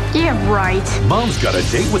power. Yeah, right. Mom's Got a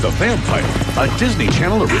Date with a Vampire, a Disney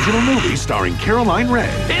Channel original movie starring Caroline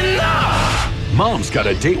Rhea. Enough! Mom's Got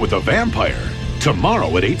a Date with a Vampire,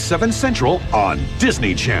 tomorrow at 8/7 Central on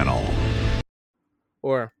Disney Channel.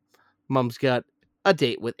 Or Mom's Got a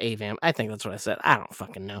Date with a Vamp. I think that's what I said. I don't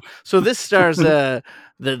fucking know. So this stars the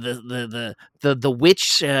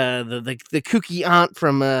witch, the kooky aunt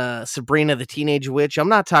from Sabrina the Teenage Witch. I'm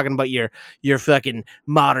not talking about your fucking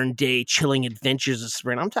modern day chilling adventures of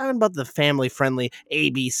Sabrina. I'm talking about the family friendly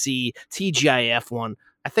ABC TGIF one.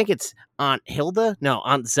 I think it's Aunt Hilda. No,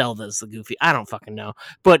 Aunt Zelda's the goofy. I don't fucking know.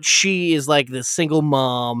 But she is like this single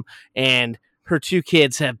mom, and her 2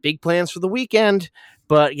 kids have big plans for the weekend.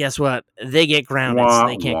 But guess what? They get grounded, so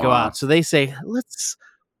they can't go out. So they say, let's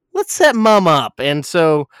set Mom up. And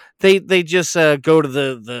so they just go to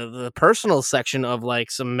the personal section of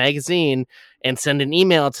like some magazine and send an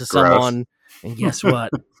email to someone. And guess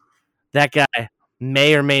what? That guy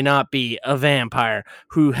may or may not be a vampire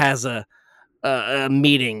who has a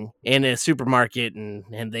meeting in a supermarket,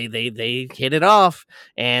 and they hit it off,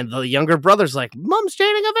 and the younger brother's like, Mom's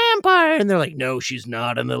dating a vampire, and they're like, no, she's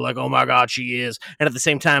not, and they're like, oh my god, she is. And at the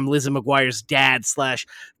same time, Lizzie McGuire's dad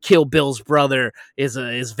 / Kill Bill's brother is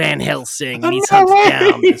Van Helsing, and he's hunted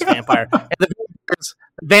down this vampire. And the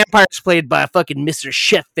vampire's played by fucking Mr.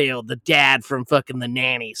 Sheffield, the dad from fucking The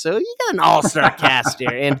Nanny. So you got an all-star cast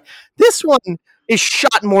here, and this one is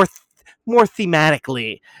shot more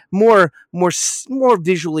thematically, more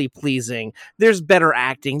visually pleasing. There's better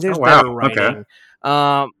acting. There's better writing.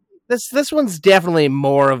 Okay. This one's definitely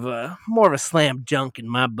more of a slam dunk in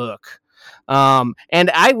my book. And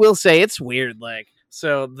I will say it's weird. Like,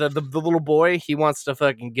 so the little boy, he wants to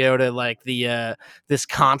fucking go to like the this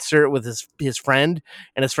concert with his friend,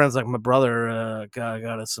 and his friend's like, my brother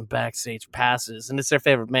got us some backstage passes, and it's their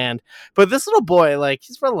favorite band. But this little boy, like,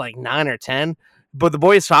 he's probably like 9 or 10. But the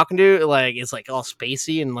boy he's talking to, like, is like all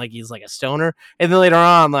spacey and like he's like a stoner. And then later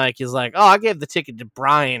on, like, he's like, oh, I gave the ticket to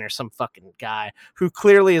Brian or some fucking guy who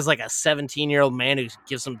clearly is like a 17-year-old man who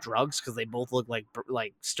gives him drugs because they both look like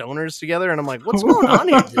stoners together. And I'm like, what's going on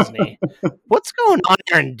here, Disney? What's going on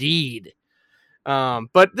here, indeed?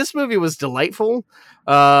 But this movie was delightful.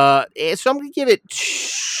 So I'm gonna give it.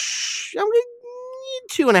 I'm gonna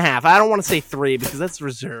 2.5. I don't want to say 3 because that's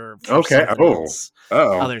reserved. Okay.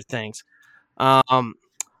 Other things.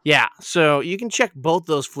 Yeah, so you can check both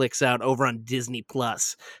those flicks out over on Disney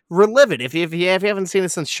Plus. Relive it if you haven't seen it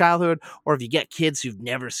since childhood, or if you get kids who've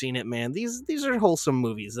never seen it. Man, these are wholesome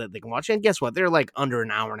movies that they can watch. And guess what? They're like under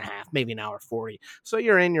an hour and a half, maybe an hour 40. So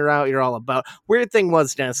you're in, you're out, you're all about. Weird thing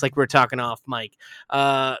was, Dennis, like we were talking off mic.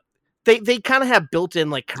 They kind of have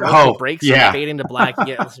built-in like commercial breaks, and fade into black, you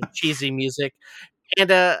get some cheesy music. And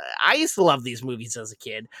I used to love these movies as a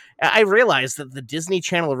kid. I realized that the Disney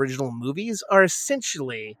Channel original movies are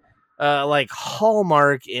essentially like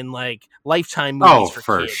Hallmark and like Lifetime movies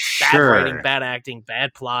for kids. Bad writing, sure. bad acting,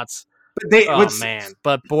 bad plots. But Man,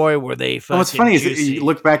 but boy, were they fucking what's funny is juicy. that you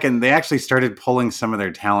look back and they actually started pulling some of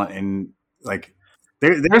their talent, and like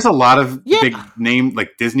there's a lot of big name,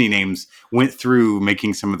 like Disney names went through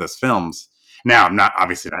making some of those films. Now, not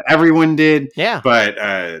everyone did, but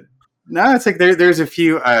no, it's like there's a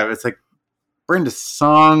few. It's like Brenda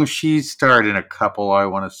Song, she starred in a couple. I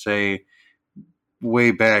want to say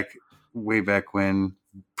way back when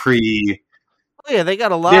pre. Oh, yeah, they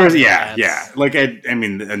got a lot. Of Like I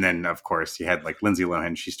mean, and then of course you had like Lindsay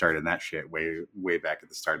Lohan. She started in that shit way back at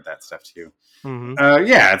the start of that stuff too. Mm-hmm.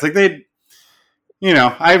 It's like they,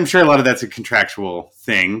 I'm sure a lot of that's a contractual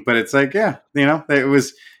thing, but it's like it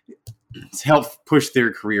was to help push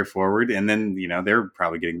their career forward, and then they're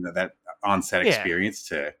probably getting that on-set experience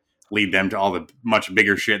to lead them to all the much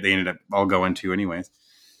bigger shit they ended up all going to anyways.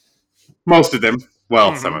 Most of them,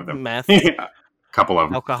 some of them, meth, a couple of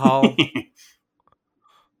them, alcohol.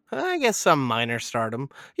 I guess some minor stardom.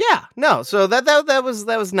 Yeah, no. So that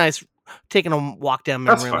was nice. Taking a walk down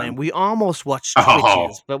memory lane. We almost watched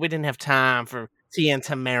Witches, but we didn't have time for Tia and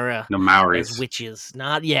Tamara as witches.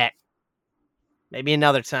 Not yet. Maybe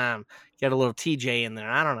another time. Get a little TJ in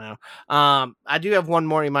there. I don't know. I do have one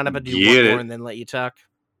more. You mind if I do one more and then let you talk?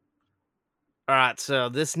 All right, so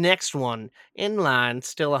this next one, in line,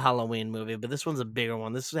 still a Halloween movie, but this one's a bigger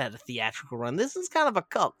one. This had a theatrical run. This is kind of a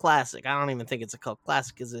cult classic. I don't even think it's a cult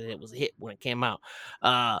classic because it was a hit when it came out.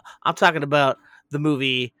 I'm talking about the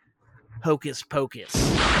movie Hocus Pocus.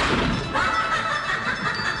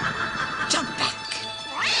 Jump back,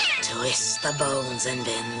 twist the bones and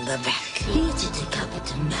bend the back.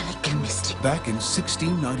 Back in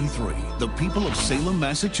 1693, the people of Salem,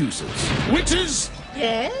 Massachusetts, witches,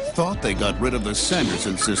 thought they got rid of the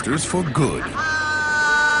Sanderson sisters for good.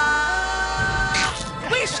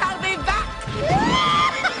 We shall be back.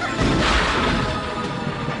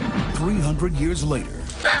 300 years later,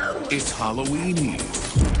 it's Halloween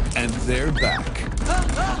Eve, and they're back.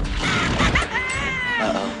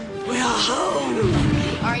 We're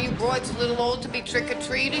home. Are you boys a little old to be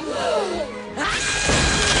trick-or-treating? We're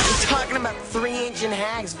talking about 3 ancient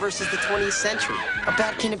hags versus the 20th century. How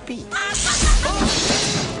bad can it be?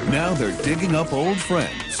 Now they're digging up old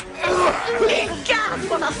friends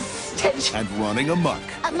and running amok.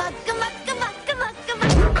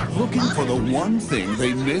 Looking for the one thing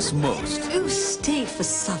they miss most. Who stay for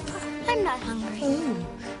supper? I'm not hungry.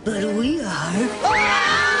 But we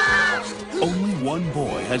are. Only one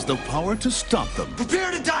boy has the power to stop them. Prepare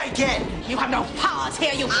to die again! You have no powers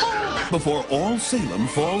here, you fool! Before all Salem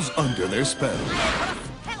falls under their spell.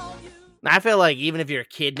 I feel like even if you're a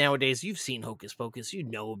kid nowadays, you've seen Hocus Pocus,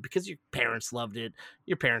 because your parents loved it.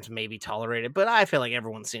 Your parents maybe tolerate it, but I feel like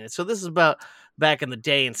everyone's seen it. So this is about back in the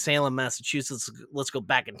day in Salem, Massachusetts. Let's go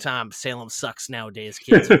back in time. Salem sucks nowadays,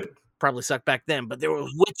 kids. Probably sucked back then, but there were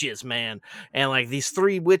witches, man. And like these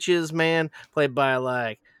 3 witches, man, played by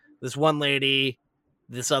like this one lady,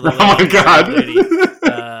 this other lady. Oh my god. Lady,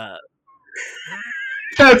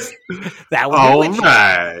 That's that was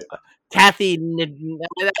my. Kathy,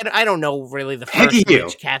 I don't know really the first Peggy Hill.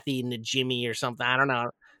 witch, Kathy Najimy or something. I don't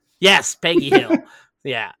know. Yes, Peggy Hill.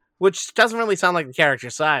 Yeah, which doesn't really sound like the character,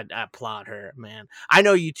 so I applaud her, man. I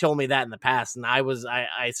know you told me that in the past, and I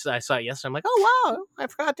saw it yesterday. I'm like, oh wow, I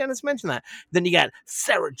forgot Dennis mentioned that. Then you got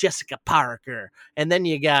Sarah Jessica Parker, and then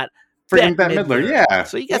you got Freaking Bette Midler, yeah.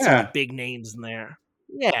 So you got some big names in there.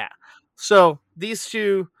 Yeah. So these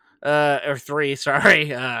 2 or 3,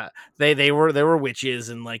 sorry, they were witches,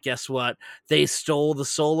 and like, guess what? They stole the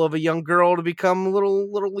soul of a young girl to become a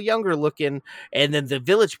little younger looking, and then the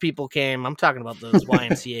village people came. I'm talking about those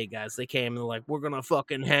YMCA guys. They came and they're like, we're gonna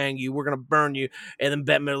fucking hang you, we're gonna burn you, and then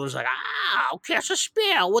Bette Midler's like, I'll cast a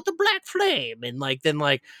spell with the black flame, and like then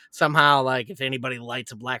like somehow like if anybody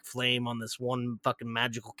lights a black flame on this one fucking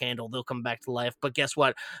magical candle, they'll come back to life. But guess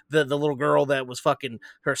what? The little girl that was fucking,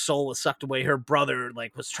 her soul was sucked away. Her brother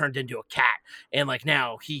like was turned into a cat, and like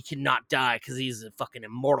now he cannot die because he's a fucking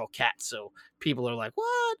immortal cat. So people are like,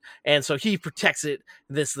 what? And so he protects it,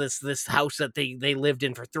 this house that they lived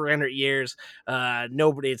in for 300 years.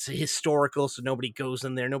 Nobody, it's historical, so nobody goes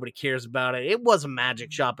in there, nobody cares about it. It was a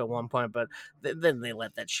magic shop at one point, but then they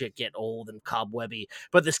let that shit get old and cobwebby.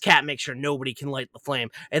 But this cat makes sure nobody can light the flame.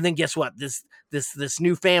 And then guess what? This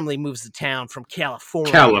new family moves to town from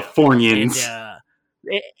California. Californians.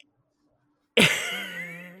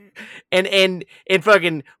 And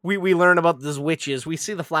fucking we learn about these witches. We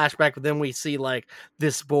see the flashback, but then we see like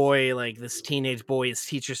this boy, like this teenage boy, his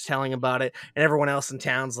teacher's telling about it, and everyone else in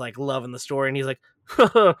town's like loving the story, and he's like,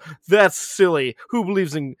 that's silly. Who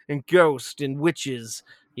believes in ghosts and witches?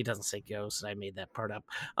 He doesn't say ghost. I made that part up.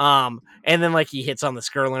 And then like he hits on this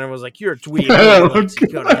girl and was like, "You're a dweeb.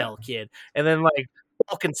 Go to hell, kid." And then like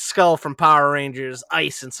Bulk and Skull from Power Rangers,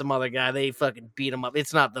 Ice and some other guy, they fucking beat him up.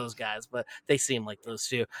 It's not those guys, but they seem like those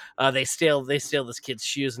two. They steal this kid's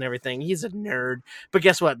shoes and everything. He's a nerd. But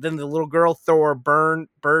guess what? Then the little girl, Thora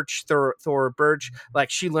Birch, like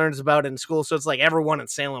she learns about it in school. So it's like everyone in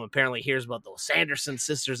Salem apparently hears about those Sanderson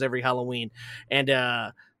sisters every Halloween. And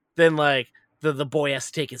then like the boy has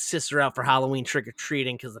to take his sister out for Halloween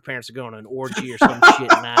trick-or-treating because the parents are going to an orgy or some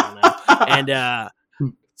shit, and I don't know. And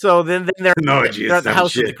so then they're at the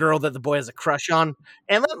house with the girl that the boy has a crush on.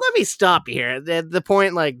 And let me stop you here. At the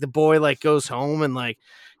point, like the boy like goes home and like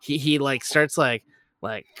he like starts like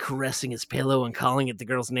caressing his pillow and calling it the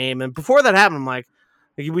girl's name. And before that happened, I'm like,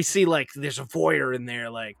 we see like there's a voyeur in there,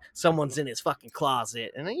 like someone's in his fucking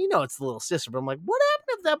closet, and you know it's the little sister. But I'm like, what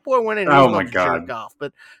happened if that boy went in and was about to jerk off?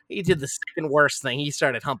 But he did the second worst thing. He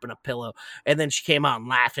started humping a pillow, and then she came out and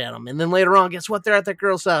laughed at him. And then later on, guess what? They're at that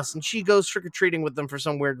girl's house, and she goes trick or treating with them for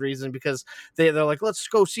some weird reason because they're like, let's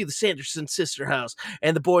go see the Sanderson sister house.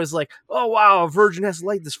 And the boy's like, oh wow, a virgin has to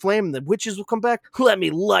light this flame, and the witches will come back. Let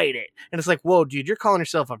me light it. And it's like, whoa, dude, you're calling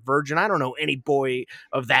yourself a virgin? I don't know any boy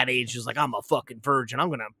of that age who's like, I'm a fucking virgin. I'm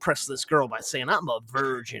gonna impress this girl by saying I'm a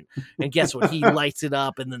virgin. And guess what? He lights it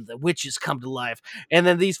up, and then the witches come to life. And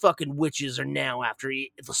then these fucking witches are now after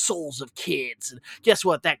the souls of kids. And guess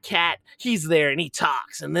what? That cat, he's there and he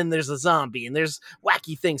talks. And then there's a zombie, and there's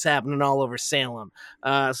wacky things happening all over Salem.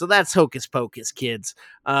 So that's Hocus Pocus, kids.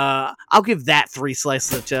 I'll give that 3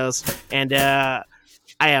 slices of toast. And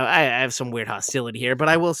I have some weird hostility here, but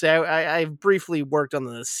I will say I've briefly worked on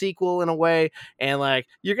the sequel in a way, and like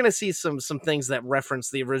you're gonna see some things that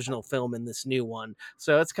reference the original film in this new one,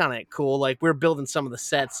 so it's kind of cool. Like we're building some of the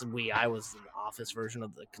sets, and I was in the office version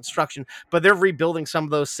of the construction, but they're rebuilding some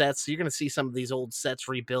of those sets, so you're gonna see some of these old sets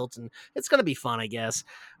rebuilt, and it's gonna be fun, I guess.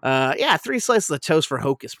 3 slices of toast for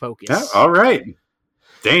Hocus Pocus. Yeah, all right.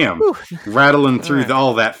 Damn, whew. Rattling through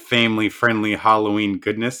all that family-friendly Halloween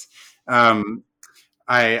goodness. My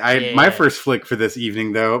first flick for this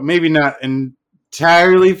evening, though, maybe not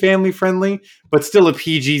entirely family friendly, but still a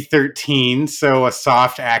PG-13, so a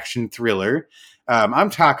soft action thriller. I'm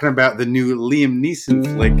talking about the new Liam Neeson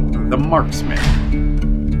flick, The Marksman.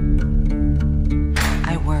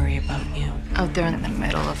 I worry about you. Out there in the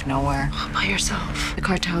middle of nowhere, all by yourself. The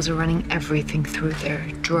cartels are running everything through there.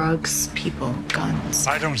 Drugs, people, guns.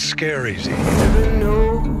 I don't scare easy.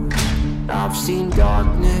 I've seen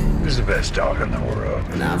darkness. Who's the best dog in the world?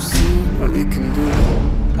 And I've seen what it can do.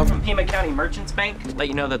 I'm from Pima County Merchants Bank. Let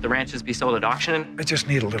you know that the ranches be sold at auction. I just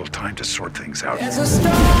need a little time to sort things out. There's a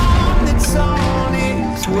storm that's on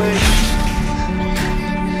its way.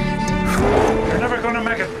 You're never gonna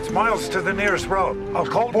make it. It's miles to the nearest road. I'll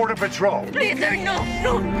call Border Patrol. Please, no.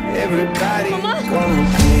 Everybody gonna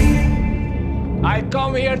pay. I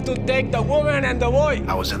come here to take the woman and the boy.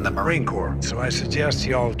 I was in the Marine Corps, so I suggest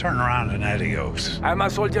y'all turn around and adios. I'm a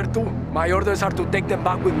soldier too. My orders are to take them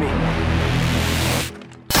back with me.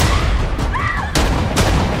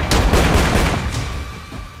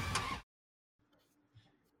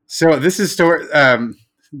 So this is starring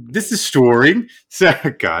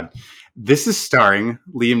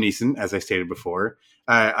Liam Neeson, as I stated before,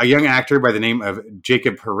 a young actor by the name of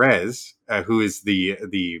Jacob Perez, who is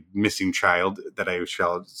the missing child that I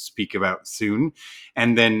shall speak about soon.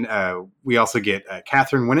 And then we also get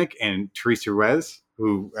Catherine Winnick and Teresa Ruiz,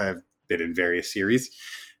 who been in various series.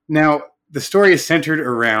 Now, the story is centered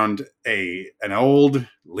around an old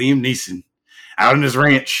Liam Neeson out on his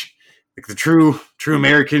ranch, like the true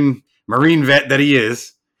American Marine vet that he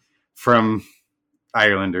is from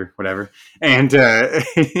Ireland or whatever, and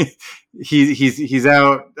he's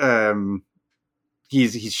out.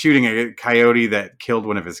 He's shooting a coyote that killed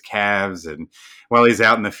one of his calves, and while he's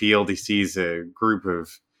out in the field, he sees a group of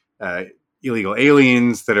illegal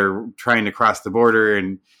aliens that are trying to cross the border,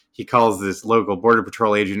 and he calls this local border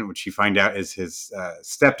patrol agent, which you find out is his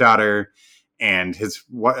stepdaughter, and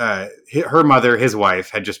her mother, his wife,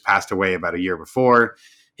 had just passed away about a year before.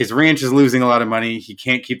 His ranch is losing a lot of money. He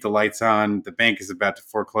can't keep the lights on. The bank is about to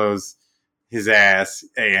foreclose his ass,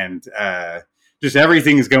 and just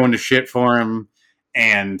everything is going to shit for him.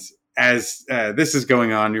 And as this is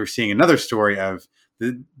going on, you're seeing another story of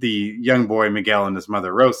the young boy Miguel and his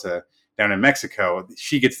mother Rosa down in Mexico.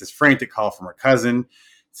 She gets this frantic call from her cousin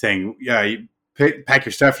saying, "Yeah, you pack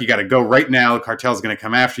your stuff. You got to go right now. The cartel's going to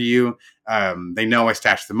come after you. They know I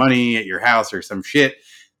stashed the money at your house or some shit."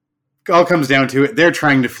 All comes down to it. They're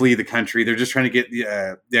trying to flee the country. They're just trying to get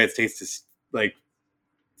the United States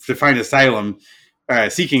to find asylum,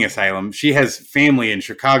 seeking asylum. She has family in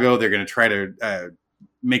Chicago. They're going to try to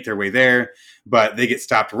make their way there, but they get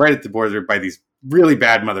stopped right at the border by these really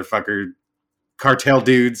bad motherfucker cartel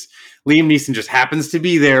dudes. Liam Neeson just happens to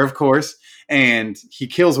be there, of course, and he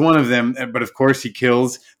kills one of them, but of course he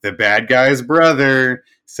kills the bad guy's brother.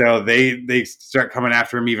 So they start coming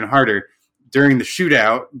after him even harder. During the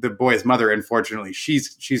shootout, the boy's mother, unfortunately,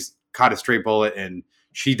 she's caught a stray bullet and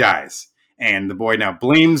she dies. And the boy now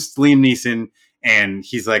blames Liam Neeson, and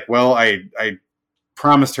he's like, well, I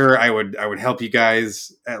promised her I would help you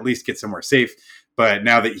guys at least get somewhere safe. But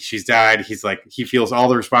now that she's died, he's like, he feels all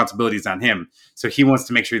the responsibilities on him. So he wants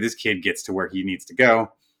to make sure this kid gets to where he needs to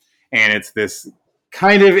go. And it's this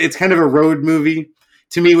kind of a road movie.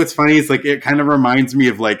 To me, what's funny is like, it kind of reminds me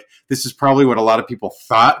of like, this is probably what a lot of people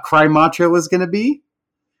thought Cry Macho was going to be.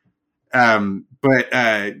 But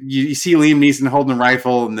you see Liam Neeson holding a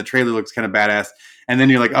rifle and the trailer looks kind of badass. And then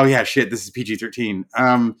you're like, oh yeah, shit, this is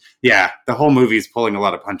PG-13. Yeah, the whole movie is pulling a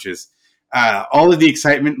lot of punches. All of the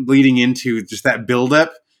excitement leading into just that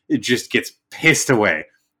buildup, it just gets pissed away.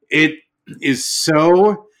 It is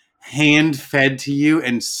so hand-fed to you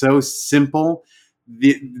and so simple.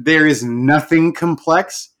 There is nothing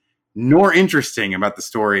complex nor interesting about the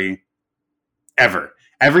story ever.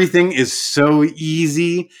 Everything is so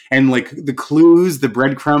easy, and like the clues, the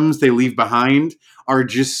breadcrumbs they leave behind are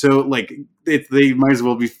just so like they might as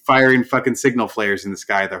well be firing fucking signal flares in the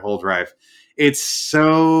sky their whole drive. It's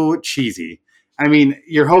so cheesy. I mean,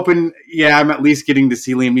 you're hoping, yeah, I'm at least getting to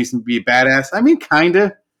see Liam Neeson be a badass. I mean,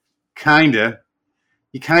 kinda.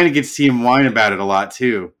 You kind of get to see him whine about it a lot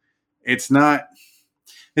too. This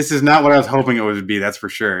is not what I was hoping it would be. That's for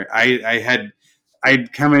sure.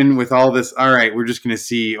 I'd come in with all this. All right, we're just going to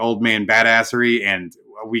see old man badassery, and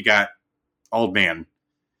we got old man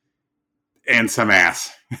and some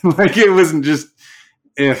ass. Like it wasn't just.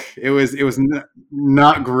 It was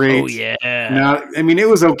not great. Oh yeah. I mean, it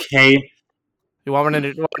was okay. You want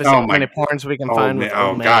me to see how many porns we can find? With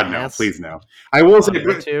oh God, no! Please no. I will say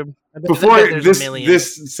before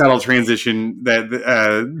this subtle transition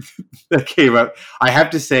that came up, I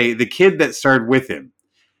have to say the kid that starred with him.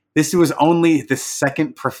 This was only the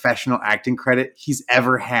second professional acting credit he's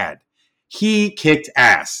ever had. He kicked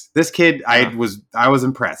ass. This kid, I was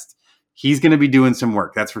impressed. He's going to be doing some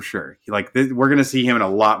work, that's for sure. We're going to see him in a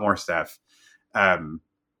lot more stuff. And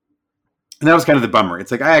that was kind of the bummer.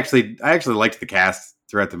 It's like I actually liked the cast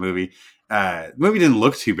throughout the movie. The movie didn't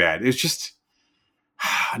look too bad. It was just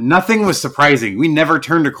nothing was surprising. We never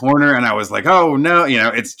turned a corner, and I was like, oh no,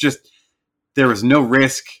 it's just there was no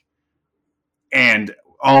risk, and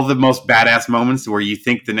all the most badass moments where you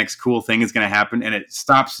think the next cool thing is going to happen, and it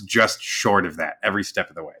stops just short of that every step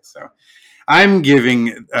of the way. So I'm giving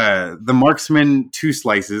The Marksman 2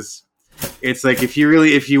 slices. It's like if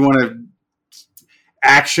you want a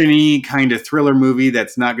action-y kind of thriller movie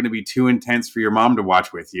that's not going to be too intense for your mom to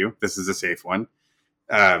watch with you, this is a safe one.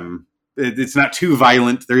 It's not too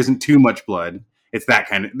violent. There isn't too much blood. It's that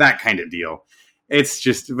kind of deal.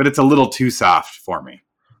 But it's a little too soft for me.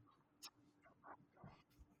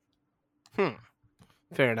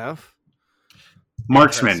 Fair enough.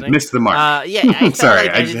 Marksman missed the mark. Yeah, I'm sorry.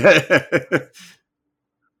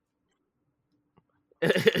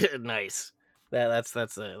 Nice.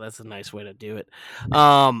 That's a nice way to do it.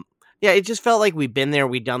 Yeah, it just felt like we've been there,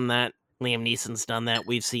 we've done that. Liam Neeson's done that.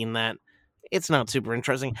 We've seen that. It's not super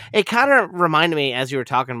interesting. It kind of reminded me, as you were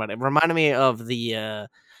talking about it, reminded me of the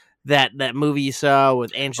that movie you saw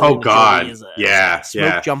with Angelina Jolie as a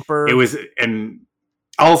smoke jumper. It was, and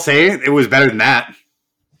I'll say it was better than that.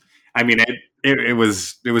 I mean, it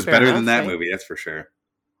was better than that movie. That's for sure.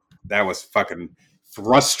 That was fucking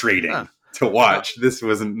frustrating to watch. This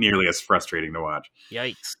wasn't nearly as frustrating to watch.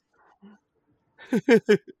 Yikes.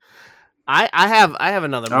 I have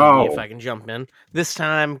another movie if I can jump in. This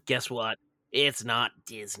time, guess what? It's not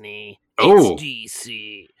Disney. It's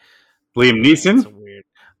DC. Liam Neeson? That's weird.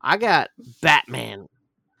 I got Batman.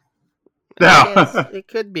 No. It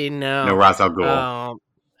could be no. No Ra's al Ghul.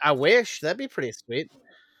 I wish. That'd be pretty sweet.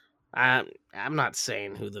 I'm not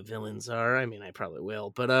saying who the villains are. I mean, I probably will.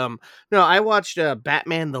 But no, I watched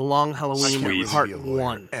Batman: The Long Halloween Part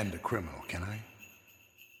 1. And a criminal, can I?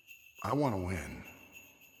 I want to win.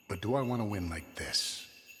 But do I want to win like this?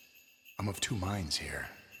 I'm of two minds here.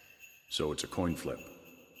 So it's a coin flip.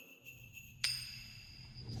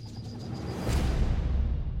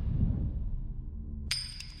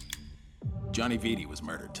 Johnny Vitti was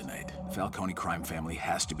murdered tonight. The Falcone crime family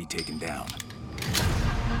has to be taken down.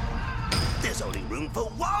 There's only room for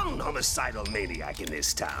one homicidal maniac in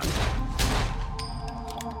this town.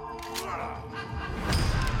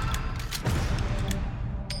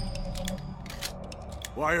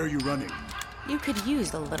 Why are you running? You could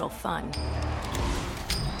use a little fun.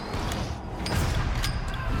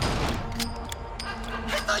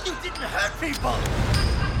 You didn't hurt people!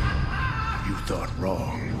 You thought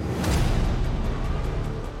wrong.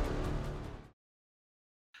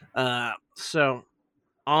 So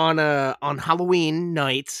on Halloween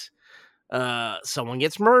night, someone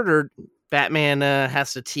gets murdered. Batman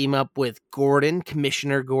has to team up with Gordon,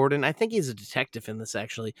 Commissioner Gordon. I think he's a detective in this,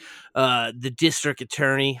 actually. The district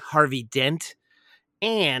attorney, Harvey Dent,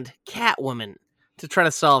 and Catwoman to try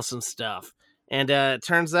to solve some stuff. And it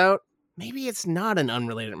turns out maybe it's not an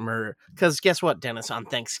unrelated murder. Because guess what, Dennis? On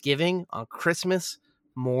Thanksgiving, on Christmas,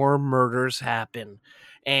 more murders happen.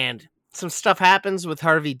 And some stuff happens with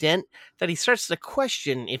Harvey Dent that he starts to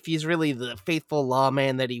question if he's really the faithful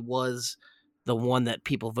lawman that he was, the one that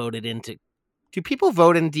people voted into. Do people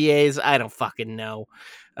vote in DAs? I don't fucking know.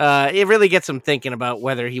 It really gets him thinking about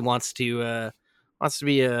whether he wants to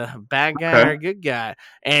be a bad guy or a good guy.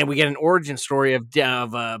 And we get an origin story of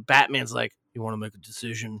Batman's like, you want to make a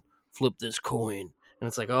decision? Flip this coin. And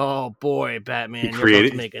it's like, oh boy, Batman, you're about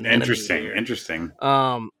to make an interesting.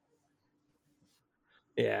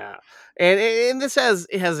 Yeah, and this has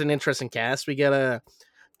an interesting cast. We got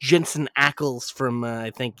Jensen Ackles from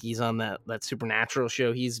I think he's on that Supernatural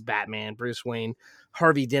show. He's Batman, Bruce Wayne.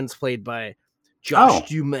 Harvey Dent's played by Josh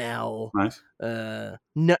Duhamel. Nice. The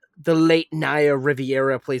late Naya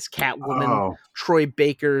Riviera plays Catwoman. Oh. Troy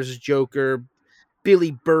Baker's Joker.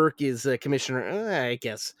 Billy Burke is Commissioner. I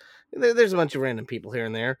guess there's a bunch of random people here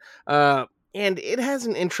and there. And it has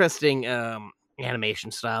an interesting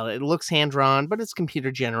animation style. It looks hand-drawn, but it's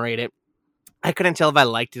computer generated. I couldn't tell if I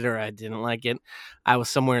liked it or I didn't like it. I was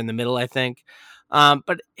somewhere in the middle, I think.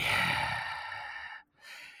 But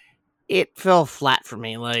it fell flat for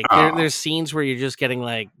me. Like there's scenes where you're just getting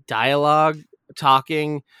like dialogue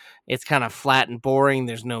talking. It's kind of flat and boring.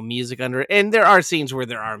 There's no music under it. And there are scenes where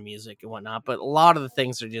there are music and whatnot, but a lot of the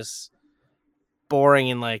things are just boring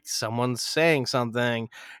and like someone's saying something.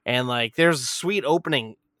 And like there's a sweet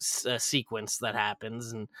opening sequence that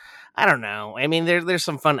happens, and I don't know. I mean, there's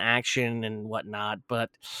some fun action and whatnot, but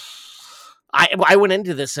I went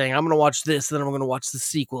into this saying I'm gonna watch this, then I'm gonna watch the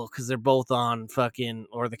sequel because they're both on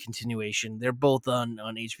or the continuation. They're both on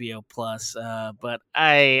HBO Plus. But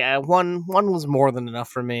I one was more than enough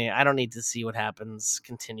for me. I don't need to see what happens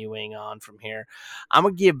continuing on from here. I'm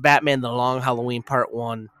gonna give Batman: The Long Halloween Part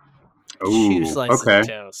 1. Two slices of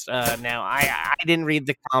toast. Now, I didn't read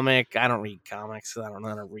the comic. I don't read comics, so I don't know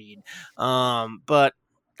how to read. But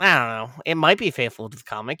I don't know. It might be faithful to the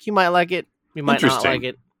comic. You might like it. You might not like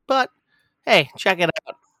it. But hey, check it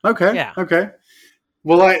out. Okay. Yeah. Okay.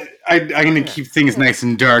 Well, I'm going to keep things nice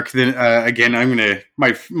and dark. Then again, I'm going to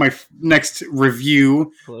my next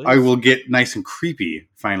review. Please. I will get nice and creepy.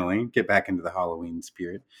 Finally, get back into the Halloween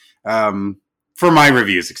spirit. For my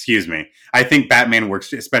reviews, excuse me. I think Batman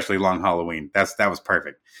works, especially Long Halloween. That was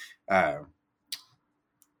perfect. I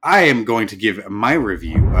am going to give my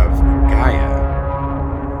review of Gaia.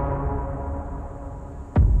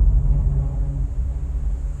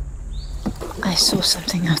 I saw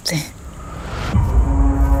something out there.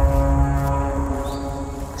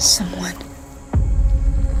 Someone.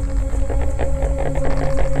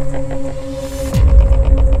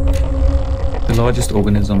 The largest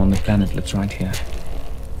organism on the planet lives right here.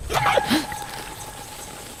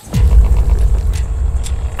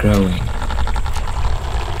 Growing.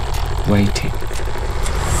 Waiting.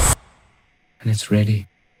 And it's ready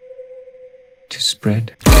to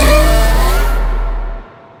spread.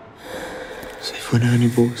 Säg får ni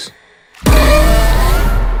boss.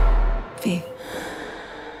 Vi.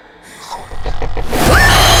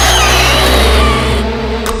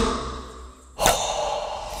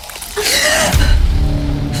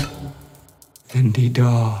 Den de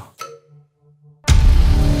dør,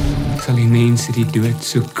 så lige en eneste de dør et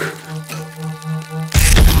suk.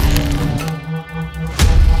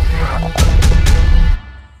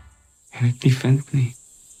 And it defends me.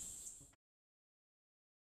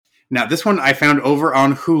 Now, this one I found over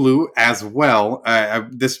on Hulu as well.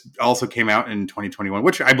 This also came out in 2021,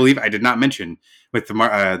 which I believe I did not mention with the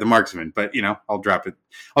Marksman, but you know, I'll drop it.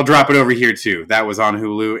 I'll drop it over here too. That was on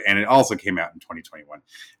Hulu, and it also came out in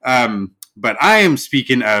 2021. But I am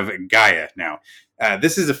speaking of Gaia now.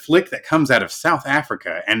 This is a flick that comes out of South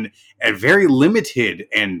Africa, and a very limited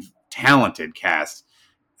and talented cast.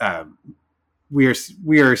 We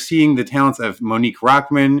are seeing the talents of Monique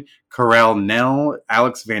Rockman, Karel Nell,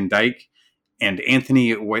 Alex Van Dyke, and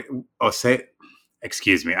Anthony Osei.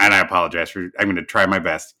 Excuse me, and I apologize I'm going to try my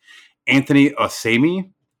best. Anthony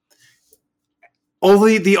Osemi.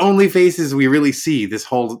 The only faces we really see this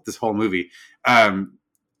whole movie.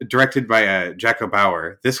 Directed by Jacob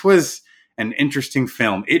Bauer. This was an interesting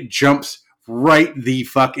film. It jumps right the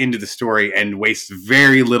fuck into the story and wastes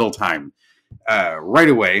very little time. Right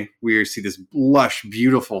away, we see this lush,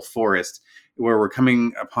 beautiful forest where we're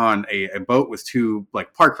coming upon a boat with two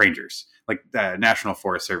like park rangers, like National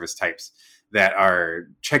Forest Service types that are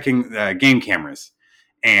checking game cameras,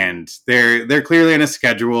 and they're clearly on a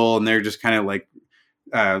schedule, and they're just kind of like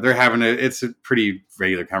they're having it's a pretty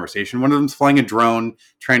regular conversation. One of them's flying a drone,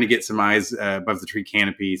 trying to get some eyes above the tree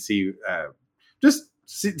canopy, see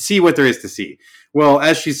what there is to see. Well,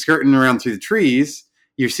 as she's skirting around through the trees,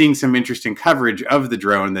 you're seeing some interesting coverage of the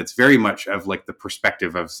drone that's very much of like the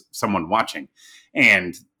perspective of someone watching.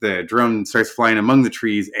 And the drone starts flying among the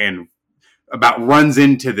trees and about runs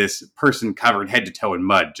into this person covered head to toe in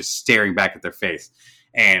mud, just staring back at their face.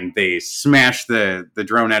 And they smash the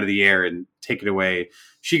drone out of the air and take it away.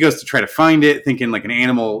 She goes to try to find it, thinking like an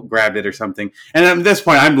animal grabbed it or something. And at this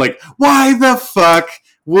point, I'm like, why the fuck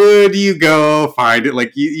would you go find it?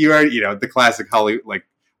 Like you are, the classic Hollywood, like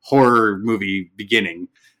horror movie beginning.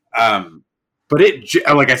 But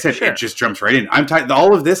like I said, It just jumps right in.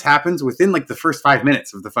 All of this happens within like the first 5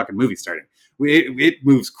 minutes of the fucking movie starting. It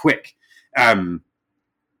moves quick.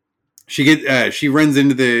 She runs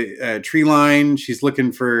into the tree line. She's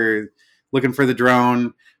looking for the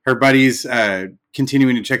drone. Her buddies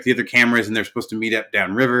continuing to check the other cameras, and they're supposed to meet up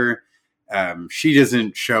downriver. She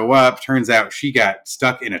doesn't show up. Turns out she got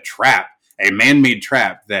stuck in a man-made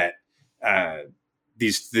trap that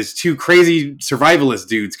these two crazy survivalist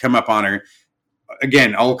dudes come up on her.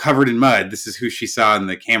 Again, all covered in mud. This is who she saw in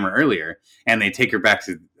the camera earlier, and they take her back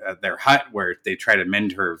to their hut where they try to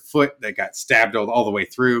mend her foot that got stabbed all the way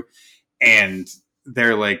through. And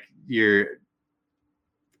they're like, they're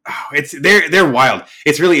wild.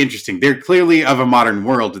 It's really interesting. They're clearly of a modern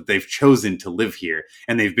world that they've chosen to live here,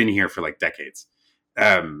 and they've been here for like decades.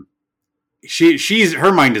 Her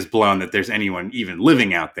mind is blown that there's anyone even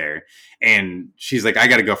living out there. And she's like, I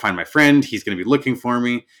got to go find my friend. He's going to be looking for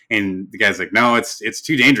me. And the guy's like, no, it's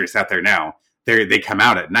too dangerous out there now. They come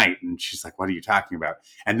out at night. And she's like, what are you talking about?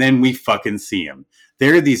 And then we fucking see them.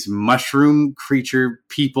 There are these mushroom creature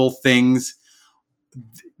people things.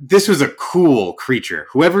 This was a cool creature.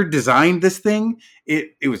 Whoever designed this thing,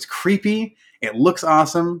 it was creepy. It looks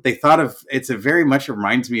awesome. They thought of, very much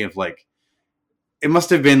reminds me of like, it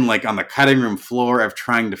must have been like on the cutting room floor of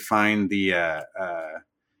trying to find the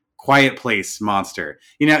Quiet Place monster.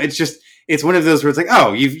 It's one of those where it's like,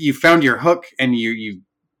 oh, you found your hook, and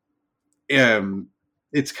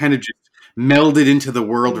it's kind of just melded into the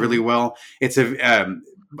world really well.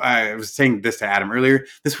 I was saying this to Adam earlier.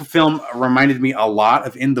 This film reminded me a lot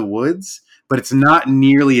of In the Woods, but it's not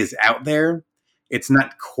nearly as out there. It's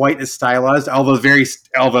not quite as stylized, although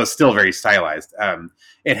still very stylized.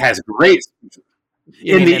 It has great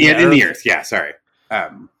in the Earth. Yeah, sorry.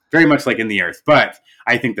 Very much like In the Earth, but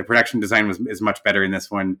I think the production design is much better in this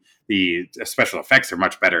one. The special effects are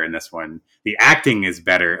much better in this one. The acting is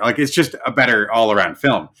better. Like, it's just a better all around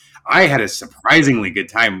film. I had a surprisingly good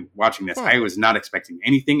time watching this. I was not expecting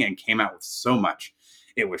anything and came out with so much.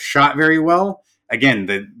 It was shot very well. Again,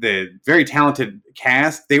 the very talented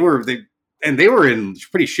cast. They were in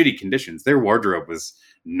pretty shitty conditions. Their wardrobe was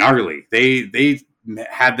gnarly. They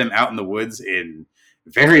had them out in the woods in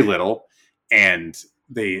very little, and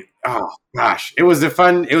it was a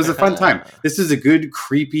fun time. This is a good,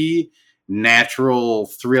 creepy, natural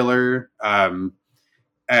thriller.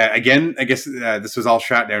 Again, I guess this was all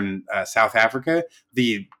shot down in South Africa.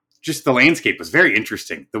 The landscape was very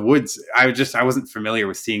interesting. The woods, I wasn't familiar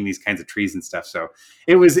with seeing these kinds of trees and stuff. So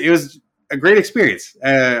it was a great experience.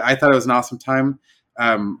 I thought it was an awesome time.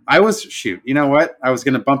 You know what? I was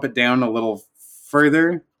going to bump it down a little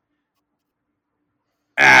further.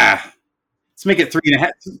 Let's make it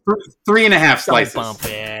 3.5 slices. Don't bump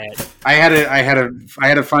it. I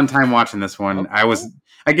had a fun time watching this one. I was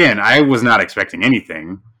not expecting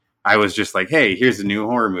anything. I was just like, hey, here's a new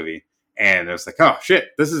horror movie. And I was like, oh shit,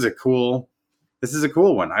 this is a cool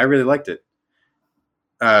one. I really liked it.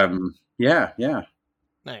 Yeah.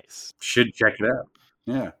 Nice. Should check it out.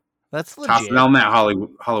 Yeah. That's legit. Toss it on that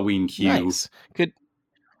Halloween cue. Nice.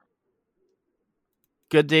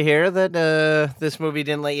 Good to hear that this movie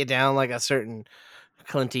didn't let you down like a certain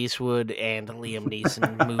Clint Eastwood and Liam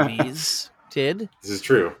Neeson movies did. This is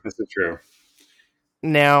true.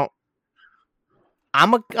 Now,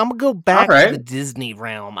 I'm gonna go back to the Disney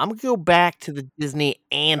realm. I'm gonna go back to the Disney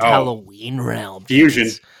and Halloween realm. Fusion.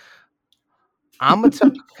 I'm gonna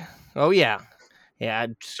talk. Oh yeah,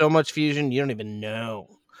 so much fusion you don't even know.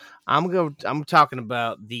 I'm talking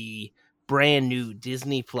about the brand new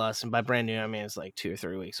Disney Plus, and by brand new I mean it's like 2 or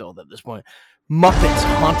 3 weeks old at this point, Muppets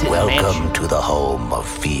Haunted Mansion. Welcome to the home of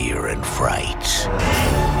fear and fright,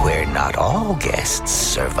 where not all guests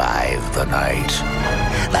survive the night.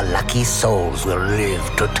 The lucky souls will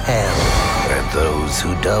live to tell, and those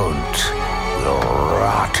who don't will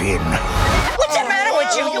rot in. What's the matter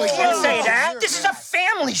with you? You can't say that. This is a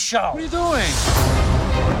family show. What are you doing?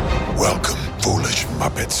 Welcome, foolish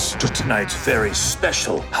Muppets, to tonight's very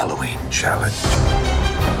special Halloween challenge.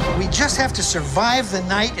 We just have to survive the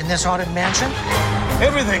night in this haunted mansion?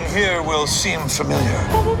 Everything here will seem familiar,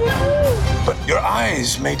 but your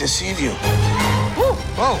eyes may deceive you. Whoa.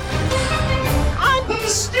 I'm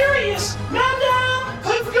mysterious, Madame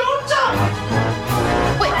Pagoda!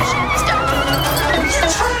 Wait, stop. Can you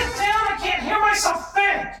turn it down? I can't hear myself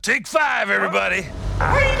think! Take 5, everybody. Where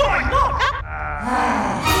are you going? No!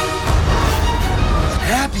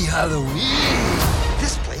 Happy Halloween.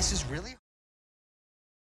 This place is really...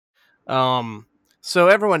 So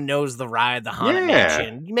everyone knows the ride, the Haunted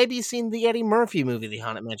Mansion. Maybe you've seen the Eddie Murphy movie, The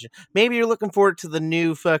Haunted Mansion. Maybe you're looking forward to the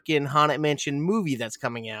new fucking Haunted Mansion movie that's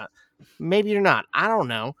coming out. Maybe you're not. I don't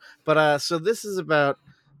know. But so this is about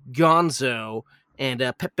Gonzo and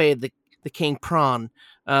Pepe the King Prawn.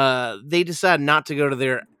 They decide not to go to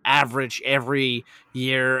their average every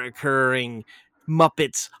year occurring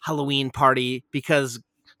Muppets Halloween party because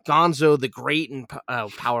Gonzo the Great and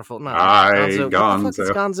Powerful. No, Gonzo. What the fuck is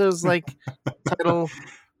Gonzo's like title?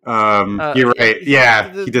 You're right.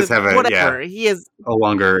 Yeah, he does have whatever. He has a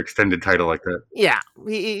longer extended title like that. Yeah,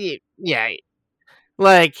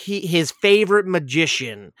 like his favorite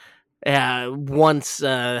magician. Once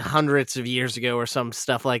hundreds of years ago or some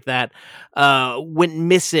stuff like that went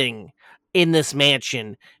missing in this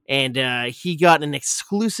mansion, and he got an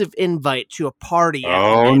exclusive invite to a party.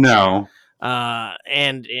 Oh no.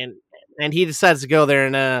 And he decides to go there,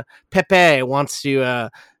 and Pepe wants to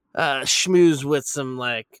schmooze with some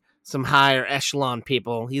higher echelon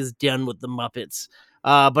people. He's done with the Muppets.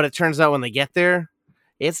 But it turns out when they get there,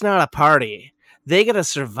 it's not a party. They gotta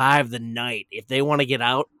survive the night. If they want to get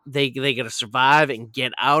out, they gotta survive and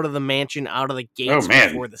get out of the mansion, out of the gates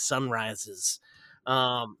before the sun rises.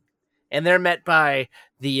 And they're met by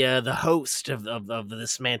the host of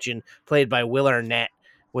this mansion, played by Will Arnett,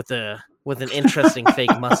 with an interesting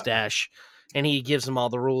fake mustache, and he gives them all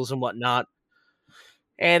the rules and whatnot.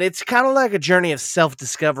 And it's kind of like a journey of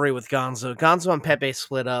self-discovery with Gonzo. Gonzo and Pepe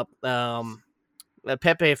split up.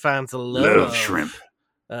 Pepe finds a love shrimp.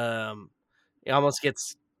 He almost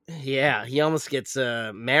gets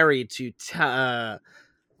married to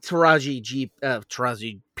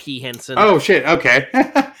Taraji P. Henson. Oh shit! Okay.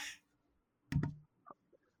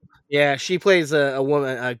 Yeah, she plays a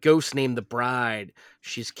woman, a ghost named the Bride.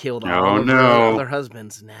 She's killed all of her other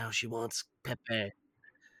husbands, and now she wants Pepe.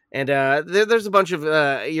 And there's a bunch of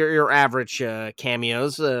your average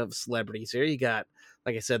cameos of celebrities here. You got,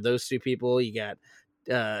 like I said, those two people. You got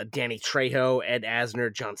Danny Trejo, Ed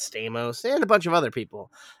Asner, John Stamos, and a bunch of other people.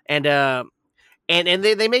 And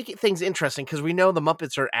they make things interesting because we know the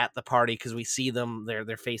Muppets are at the party because we see them. They're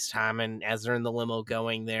FaceTiming as they're in the limo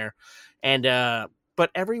going there, and but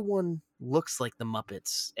everyone looks like the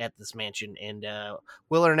Muppets at this mansion. And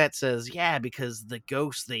Will Arnett says, yeah, because the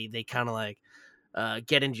ghosts, they kind of like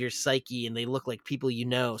get into your psyche and they look like people you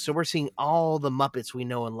know. So we're seeing all the Muppets we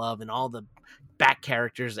know and love and all the back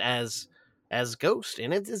characters as ghosts.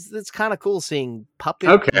 And it's kind of cool seeing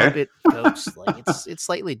Muppet ghosts. Like it's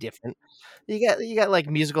slightly different. You got like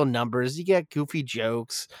musical numbers, you got goofy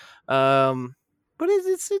jokes. But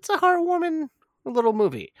it's a heartwarming little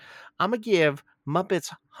movie. I'm gonna give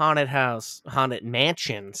Muppets Haunted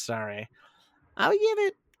Mansion. Sorry, I would give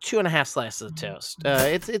it 2.5 slices of toast.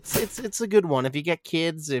 It's a good one if you get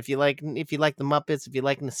kids. If you like the Muppets, if you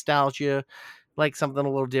like nostalgia, like something a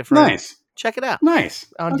little different. Nice. Check it out.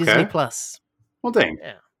 Nice on Disney Plus. Well, dang.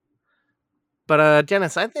 Yeah. But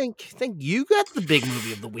Dennis, I think you got the big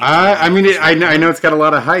movie of the week. I mean, I know it's got a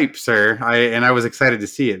lot of hype, sir. I was excited to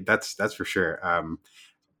see it. That's for sure.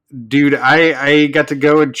 Dude, I got to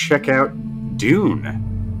go and check out Dune.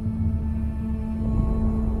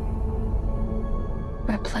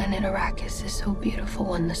 My planet Arrakis is so beautiful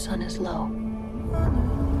when the sun is low.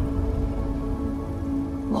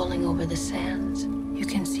 Rolling over the sands, you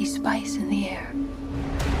can see spice in the air.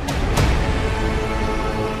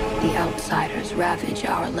 The outsiders ravage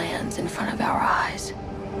our lands in front of our eyes.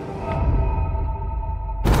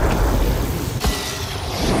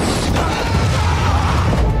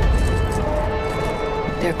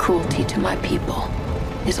 Their cruelty to my people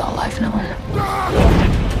is all I've known.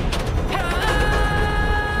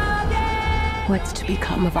 What's to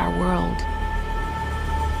become of our world?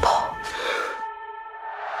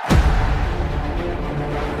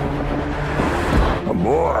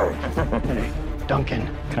 boy. Hey, Duncan,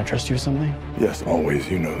 can I trust you with something? Yes, always.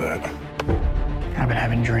 You know that. I've been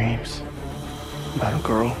having dreams about a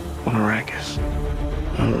girl on Arrakis.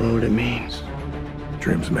 I don't know what it means.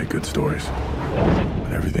 Dreams make good stories.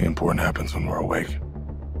 But everything important happens when we're awake.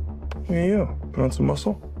 Look at you. Put on some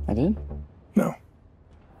muscle? I did? No.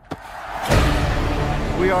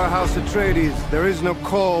 We are House Atreides. There is no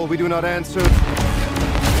call we do not answer.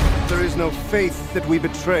 There is no faith that we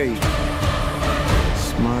betray.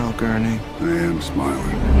 Smile, Gurney. I am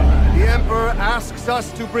smiling. The Emperor asks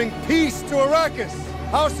us to bring peace to Arrakis.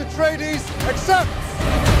 House Atreides accepts.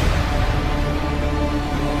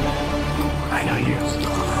 I know you.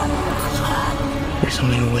 There's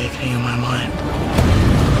something awakening in my mind.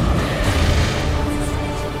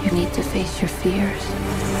 You need to face your fears.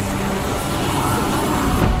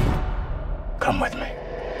 Come with me.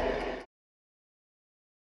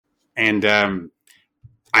 And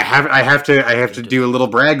I have to do a little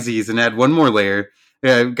bragsies and add one more layer.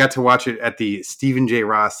 I got to watch it at the Stephen J.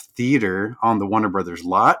 Ross Theater on the Warner Brothers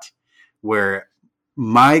lot, where,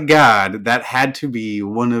 my God, that had to be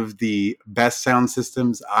one of the best sound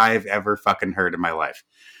systems I've ever fucking heard in my life.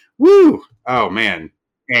 Woo! Oh, man.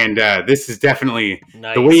 And this is definitely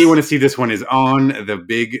nice. The way you want to see this one is on the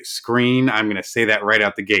big screen. I'm going to say that right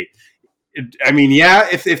out the gate. I mean, yeah,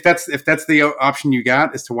 if that's the option you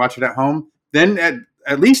got is to watch it at home, then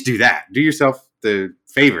at least do that. Do yourself the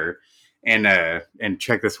favor and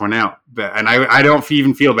check this one out. But I don't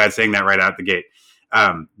even feel bad saying that right out the gate.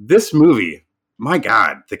 This movie, my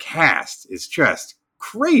God, the cast is just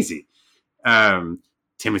crazy.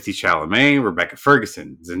 Timothy Chalamet, Rebecca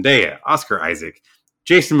Ferguson, Zendaya, Oscar Isaac,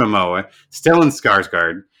 Jason Momoa, Stellan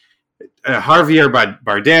Skarsgård, Javier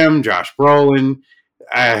Bardem, Josh Brolin,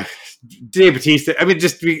 Dave Bautista. I mean,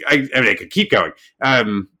 I could keep going.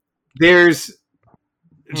 There's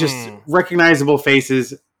just recognizable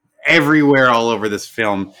faces everywhere all over this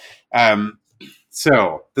film.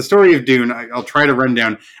 So the story of Dune, I'll try to run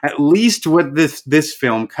down at least what this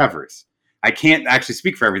film covers. I can't actually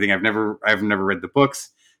speak for everything. I've never read the books,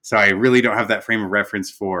 so I really don't have that frame of reference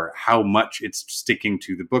for how much it's sticking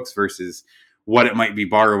to the books versus what it might be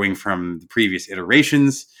borrowing from the previous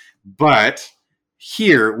iterations. But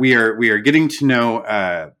here we are getting to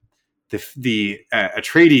know the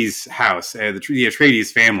Atreides house, the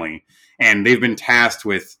Atreides family, and they've been tasked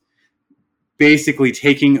with basically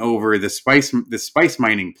taking over the spice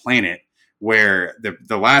mining planet, where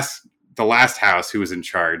the last house who was in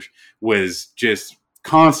charge was just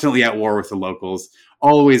constantly at war with the locals,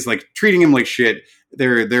 always like treating them like shit.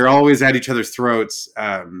 They're always at each other's throats,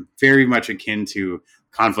 very much akin to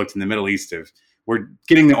conflict in the Middle East of, we're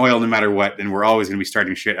getting the oil no matter what, and we're always going to be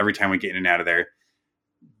starting shit every time we get in and out of there.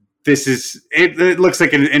 It looks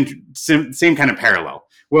like same kind of parallel.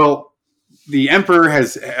 Well, the Emperor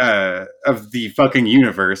has of the fucking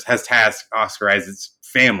universe has tasked Oscar Isaac's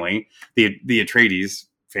family, the Atreides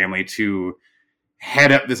family, to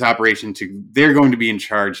head up this operation. They're going to be in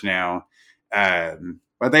charge now,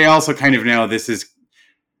 but they also kind of know this is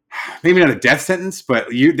maybe not a death sentence, but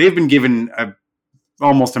they've been given a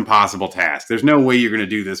almost impossible task. There's no way you're going to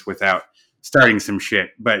do this without starting some shit.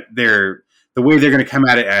 But the way they're going to come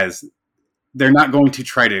at it, as they're not going to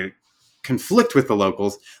try to conflict with the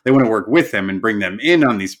locals. They want to work with them and bring them in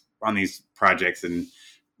on these projects and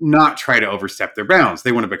not try to overstep their bounds.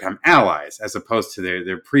 They want to become allies as opposed to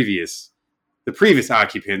the previous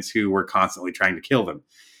occupants who were constantly trying to kill them.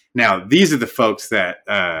 Now, these are the folks that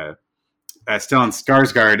Stellan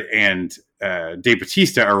Skarsgård and Dave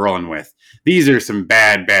Bautista are rolling with. These are some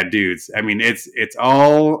bad dudes. I mean, it's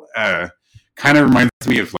all kind of reminds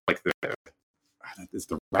me of like the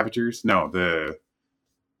Ravagers? No, a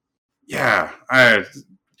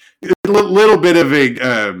little bit of a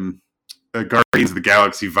Guardians of the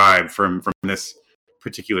Galaxy vibe from this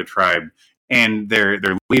particular tribe, and their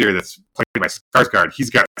leader that's played by Skarsgård. He's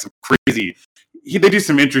got some crazy. They do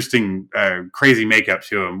some interesting, crazy makeup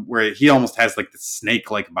to him, where he almost has like the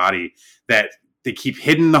snake-like body that they keep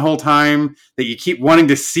hidden the whole time, that you keep wanting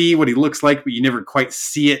to see what he looks like, but you never quite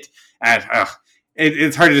see it.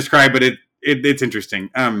 It's hard to describe, but it's interesting.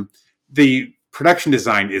 The production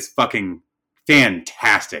design is fucking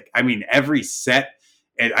fantastic. I mean, every set,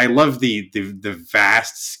 and I love the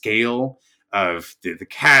vast scale of the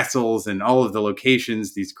castles and all of the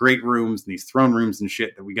locations, these great rooms and these throne rooms and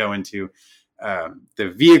shit that we go into.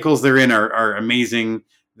 The vehicles they're in are amazing.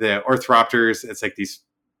 The Orthopters, it's like these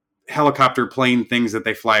helicopter plane things that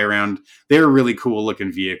they fly around. They're really cool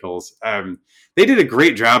looking vehicles. They did a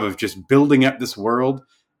great job of just building up this world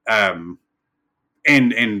and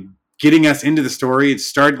getting us into the story. It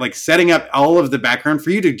started like setting up all of the background for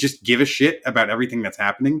you to just give a shit about everything that's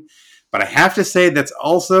happening. But I have to say that's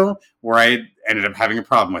also where I ended up having a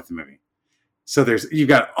problem with the movie. So you've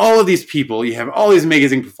got all of these people, you have all these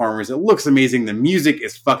amazing performers. It looks amazing. The music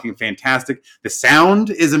is fucking fantastic. The sound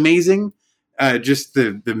is amazing. Just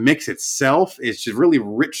the mix itself is just really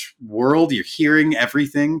rich world. You're hearing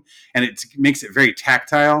everything, and it makes it very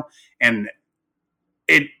tactile.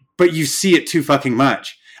 But you see it too fucking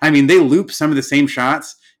much. I mean, they loop some of the same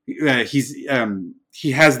shots.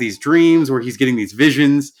 He has these dreams where he's getting these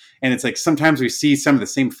visions, and it's like sometimes we see some of the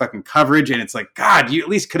same fucking coverage, and it's like, God, you at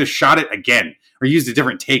least could have shot it again or used a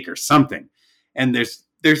different take or something. And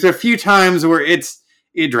there's a few times where it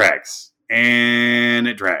drags and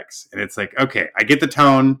it drags, and it's like, okay, I get the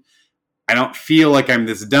tone. I don't feel like I'm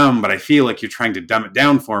this dumb, but I feel like you're trying to dumb it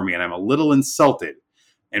down for me, and I'm a little insulted.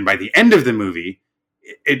 And by the end of the movie,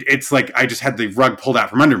 it's like I just had the rug pulled out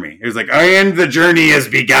from under me. It was like, and the journey has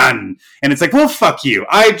begun. And it's like, well, fuck you.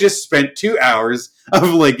 I just spent 2 hours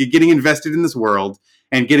of like getting invested in this world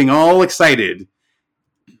and getting all excited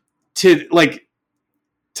to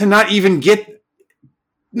not even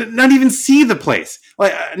see the place.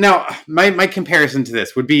 Like now, my comparison to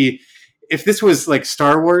this would be if this was like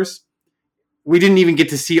Star Wars, we didn't even get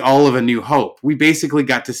to see all of A New Hope. We basically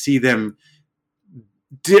got to see them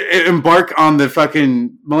embark on the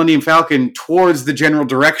fucking Millennium Falcon towards the general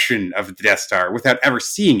direction of the Death Star without ever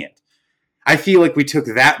seeing it. I feel like we took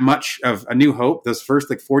that much of A New Hope, those first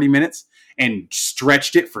like 40 minutes, and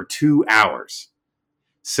stretched it for 2 hours.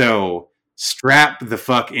 So strap the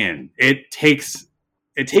fuck in. It takes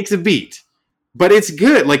a beat, but it's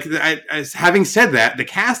good. Like having said that, the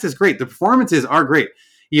cast is great. The performances are great.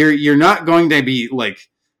 You're not going to be like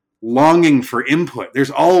longing for input.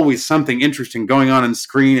 There's always something interesting going on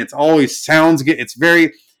screen. It's always sounds good. It's a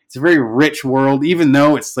very rich world, even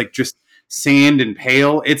though it's like just sand and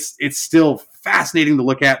pale. It's still fascinating to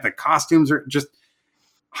look at. The costumes are just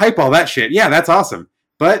hype, all that shit. Yeah, that's awesome.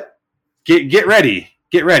 But get ready.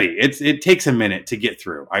 Get ready. It takes a minute to get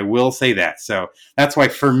through. I will say that. So that's why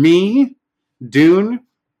for me, Dune,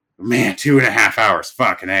 man, 2.5 hours.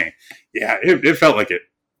 Fucking A. Yeah, it felt like it.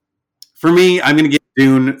 For me, I'm going to give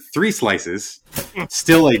Dune 3 slices.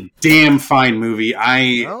 Still a damn fine movie.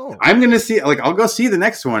 I'm going to see, like, I'll go see the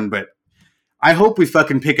next one, but I hope we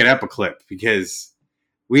fucking pick it up a clip because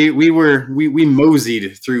we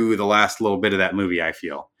moseyed through the last little bit of that movie, I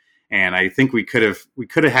feel. And I think we could have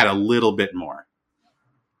had a little bit more.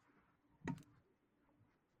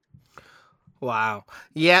 Wow.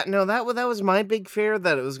 Yeah, no, that was my big fear,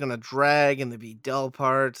 that it was going to drag and there'd be dull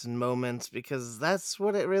parts and moments, because that's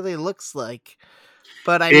what it really looks like.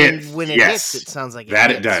 But I mean, when it hits, it sounds like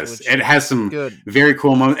it does. It has some very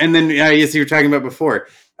cool moments. And then, yes, you were talking about before,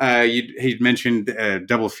 he mentioned a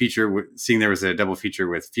double feature, seeing there was a double feature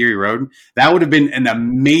with Fury Road. That would have been an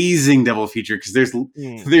amazing double feature, because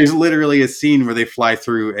there's literally a scene where they fly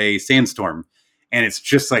through a sandstorm, and it's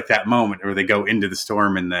just like that moment where they go into the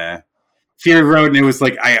storm in the Fury Road, and it was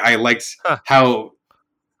like I liked how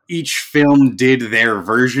each film did their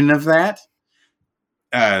version of that.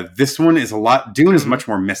 This one is Dune is much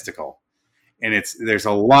more mystical, and there's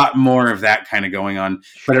a lot more of that kind of going on.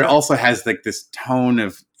 But it also has like this tone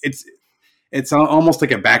of it's almost like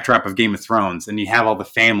a backdrop of Game of Thrones, and you have all the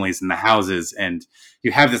families and the houses, and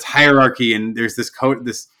you have this hierarchy, and there's this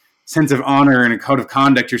sense of honor and a code of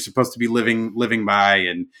conduct you're supposed to be living by,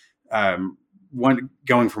 and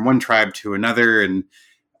going from one tribe to another.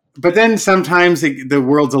 But then sometimes the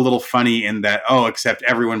world's a little funny in that, except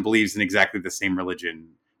everyone believes in exactly the same religion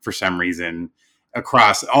for some reason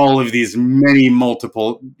across all of these many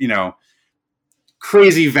multiple,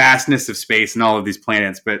 crazy vastness of space and all of these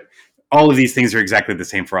planets. But all of these things are exactly the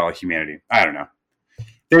same for all of humanity. I don't know.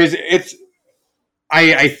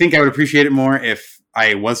 I think I would appreciate it more if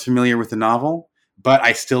I was familiar with the novel, but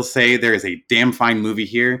I still say there is a damn fine movie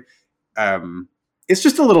here. It's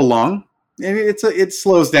just a little long. It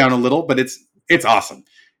slows down a little, but it's awesome.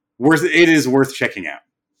 It is worth checking out.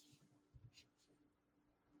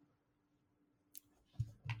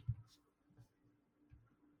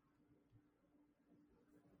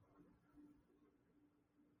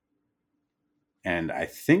 And I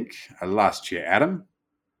think I lost you, Adam.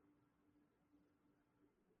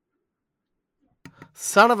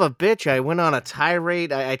 Son of a bitch, I went on a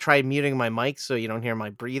tirade. I tried muting my mic so you don't hear my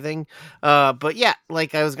breathing. But yeah,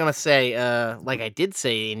 like I was going to say, like I did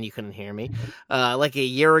say, and you couldn't hear me, like a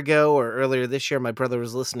year ago or earlier this year, my brother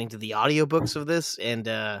was listening to the audiobooks of this, and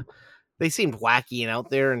they seemed wacky and out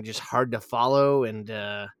there and just hard to follow. And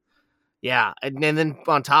Yeah, and then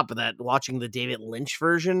on top of that, watching the David Lynch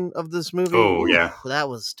version of this movie, Oh, yeah. that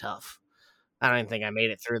was tough. I don't even think I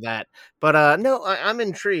made it through that. But no, I'm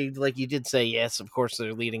intrigued. Like you did say, yes, of course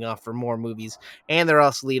they're leading off for more movies, and they're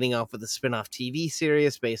also leading off with a spin-off TV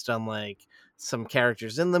series based on like some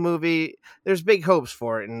characters in the movie. There's big hopes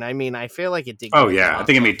for it, and I mean, I feel like it did. Oh good yeah, I box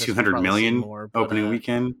think it made office. 200 We'll probably see million more, but, opening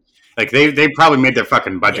weekend. Like they probably made their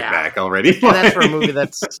fucking budget back already. And that's for a movie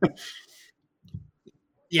that's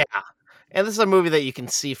yeah. And this is a movie that you can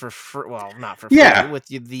see for free. Well, not for free, with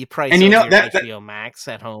the price And of you know, your that- HBO Max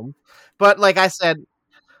at home. But like I said,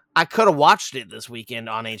 I could have watched it this weekend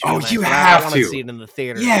on HBO Oh, Max. you but have I want to see it in the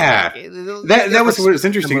theater. Yeah, Like, that was what was the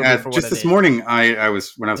interesting. movie for what Just it this is. morning, I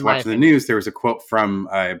was when I was In my watching the opinion. news, there was a quote from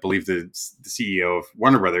I believe the CEO of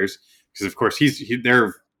Warner Brothers, because of course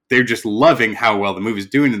they're just loving how well the movie's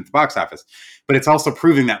doing in the box office, but it's also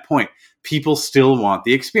proving that point. People still want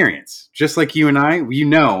the experience, just like you and I.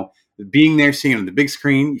 Being there, seeing it on the big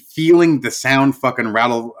screen, feeling the sound fucking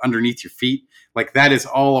rattle underneath your feet. Like that is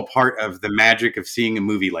all a part of the magic of seeing a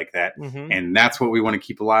movie like that. Mhm. And that's what we want to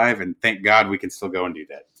keep alive. And thank God we can still go and do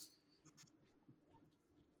that.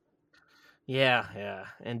 Yeah,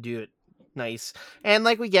 and do it nice. And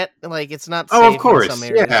like we get, like it's not Oh, of safe course, in some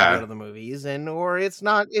areas yeah. to go to the movies, or it's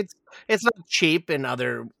not cheap in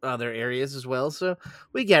other areas as well. So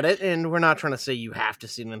we get it, and we're not trying to say you have to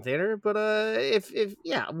see it in theater, but I feel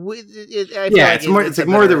It's more. It's a like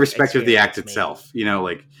more the better respect of the experience, act itself. You know,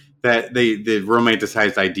 like that the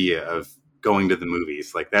romanticized idea of going to the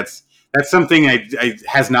movies. Like that's something I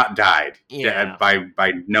has not died. Yeah.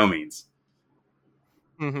 By no means.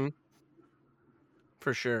 Mm-hmm.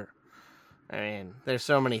 For sure. I mean, there's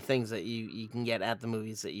so many things that you can get at the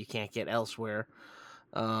movies that you can't get elsewhere.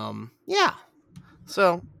 Yeah.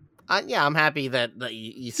 So, I'm happy that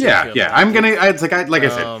you see Yeah. I'm gonna. I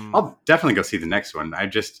said, Um, I'll definitely go see the next one. I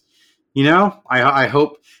just, I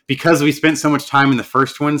hope because we spent so much time in the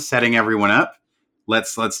first one setting everyone up.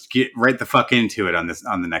 Let's get right the fuck into it on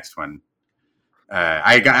the next one.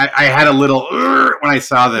 I had a little when I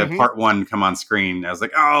saw the part one come on screen. I was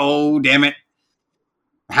like, oh damn it.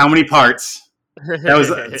 How many parts? That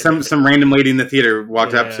was some random lady in the theater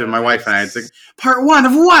walked up to my wife and I. It's like, part one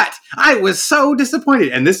of what? I was so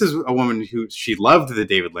disappointed. And this is a woman who she loved the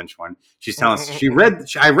David Lynch one. She's telling us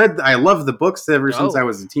I love the books ever since I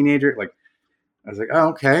was a teenager. Like I was like, oh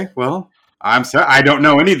okay, well I'm sorry, I don't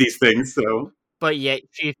know any of these things. So, but yet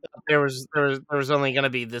she thought there was only going to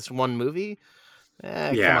be this one movie.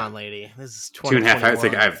 Come on, lady. This is 2.5 hours. It's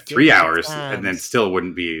like I have 3 Give me hours, time. and then still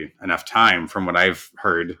wouldn't be enough time from what I've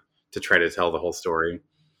heard to try to tell the whole story.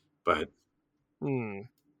 But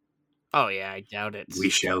Oh yeah, I doubt it. we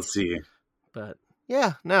shall see. But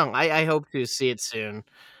yeah, no, I hope to see it soon.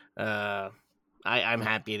 I'm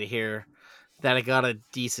happy to hear that it got a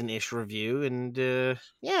decent-ish review, and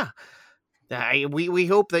we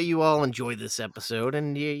hope that you all enjoy this episode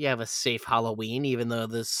and you have a safe Halloween, even though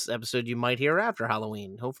this episode you might hear after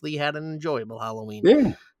Halloween. Hopefully you had an enjoyable Halloween.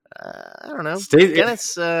 Yeah. I don't know. Stay-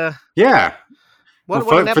 Dennis, Yeah. what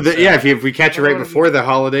Well, an for the, episode. if we catch you right What a before the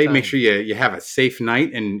holiday, time. make sure you have a safe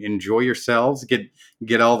night and enjoy yourselves.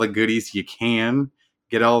 Get all the goodies you can.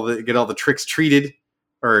 Get all the tricks treated,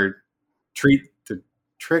 or treat the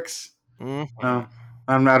tricks. Mhm. No,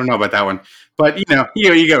 I don't know about that one, but you get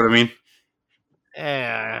what I mean.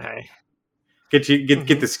 Get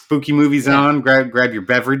the spooky movies on. Grab your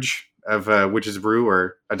beverage of Witch's Brew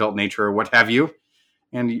or Adult Nature or what have you,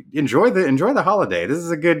 and enjoy the holiday. This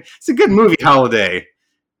is a good movie holiday.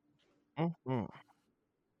 Mhm.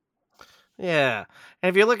 Yeah, and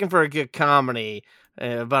if you're looking for a good comedy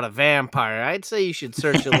about a vampire, I'd say you should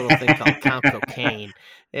search a little thing called Count Cocaine.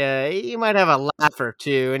 You might have a laugh or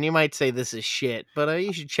two, and you might say this is shit, but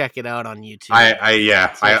you should check it out on YouTube. I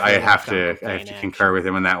It's like have Count to Cocaine concur with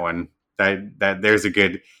him on that one. That there's a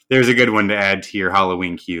good one to add to your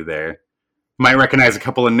Halloween queue there. Might recognize a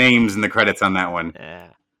couple of names in the credits on that one. Yeah.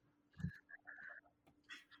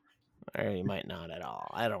 Or you might not at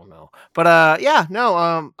all. I don't know. But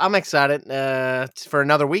I'm excited for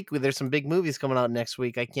another week. There's some big movies coming out next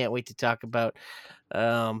week. I can't wait to talk about.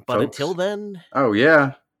 But Folks. until then, Oh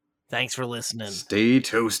yeah. thanks for listening. Stay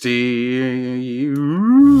toasty.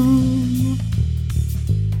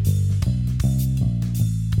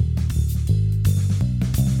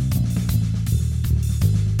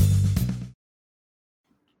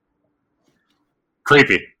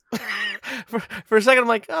 Creepy. For a second, I'm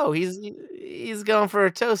like, oh, he's going for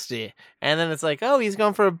a toasty, and then it's like, oh, he's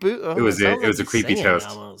going for a boot. Oh, It was sounds like a he's creepy singing toast.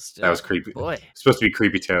 almost. That was creepy. Boy, It's supposed to be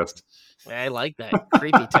creepy toast. I like that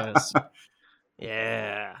creepy toast.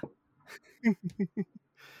 Yeah,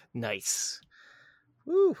 nice.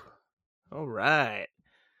 Woo. All right.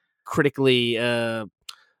 Critically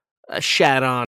shat on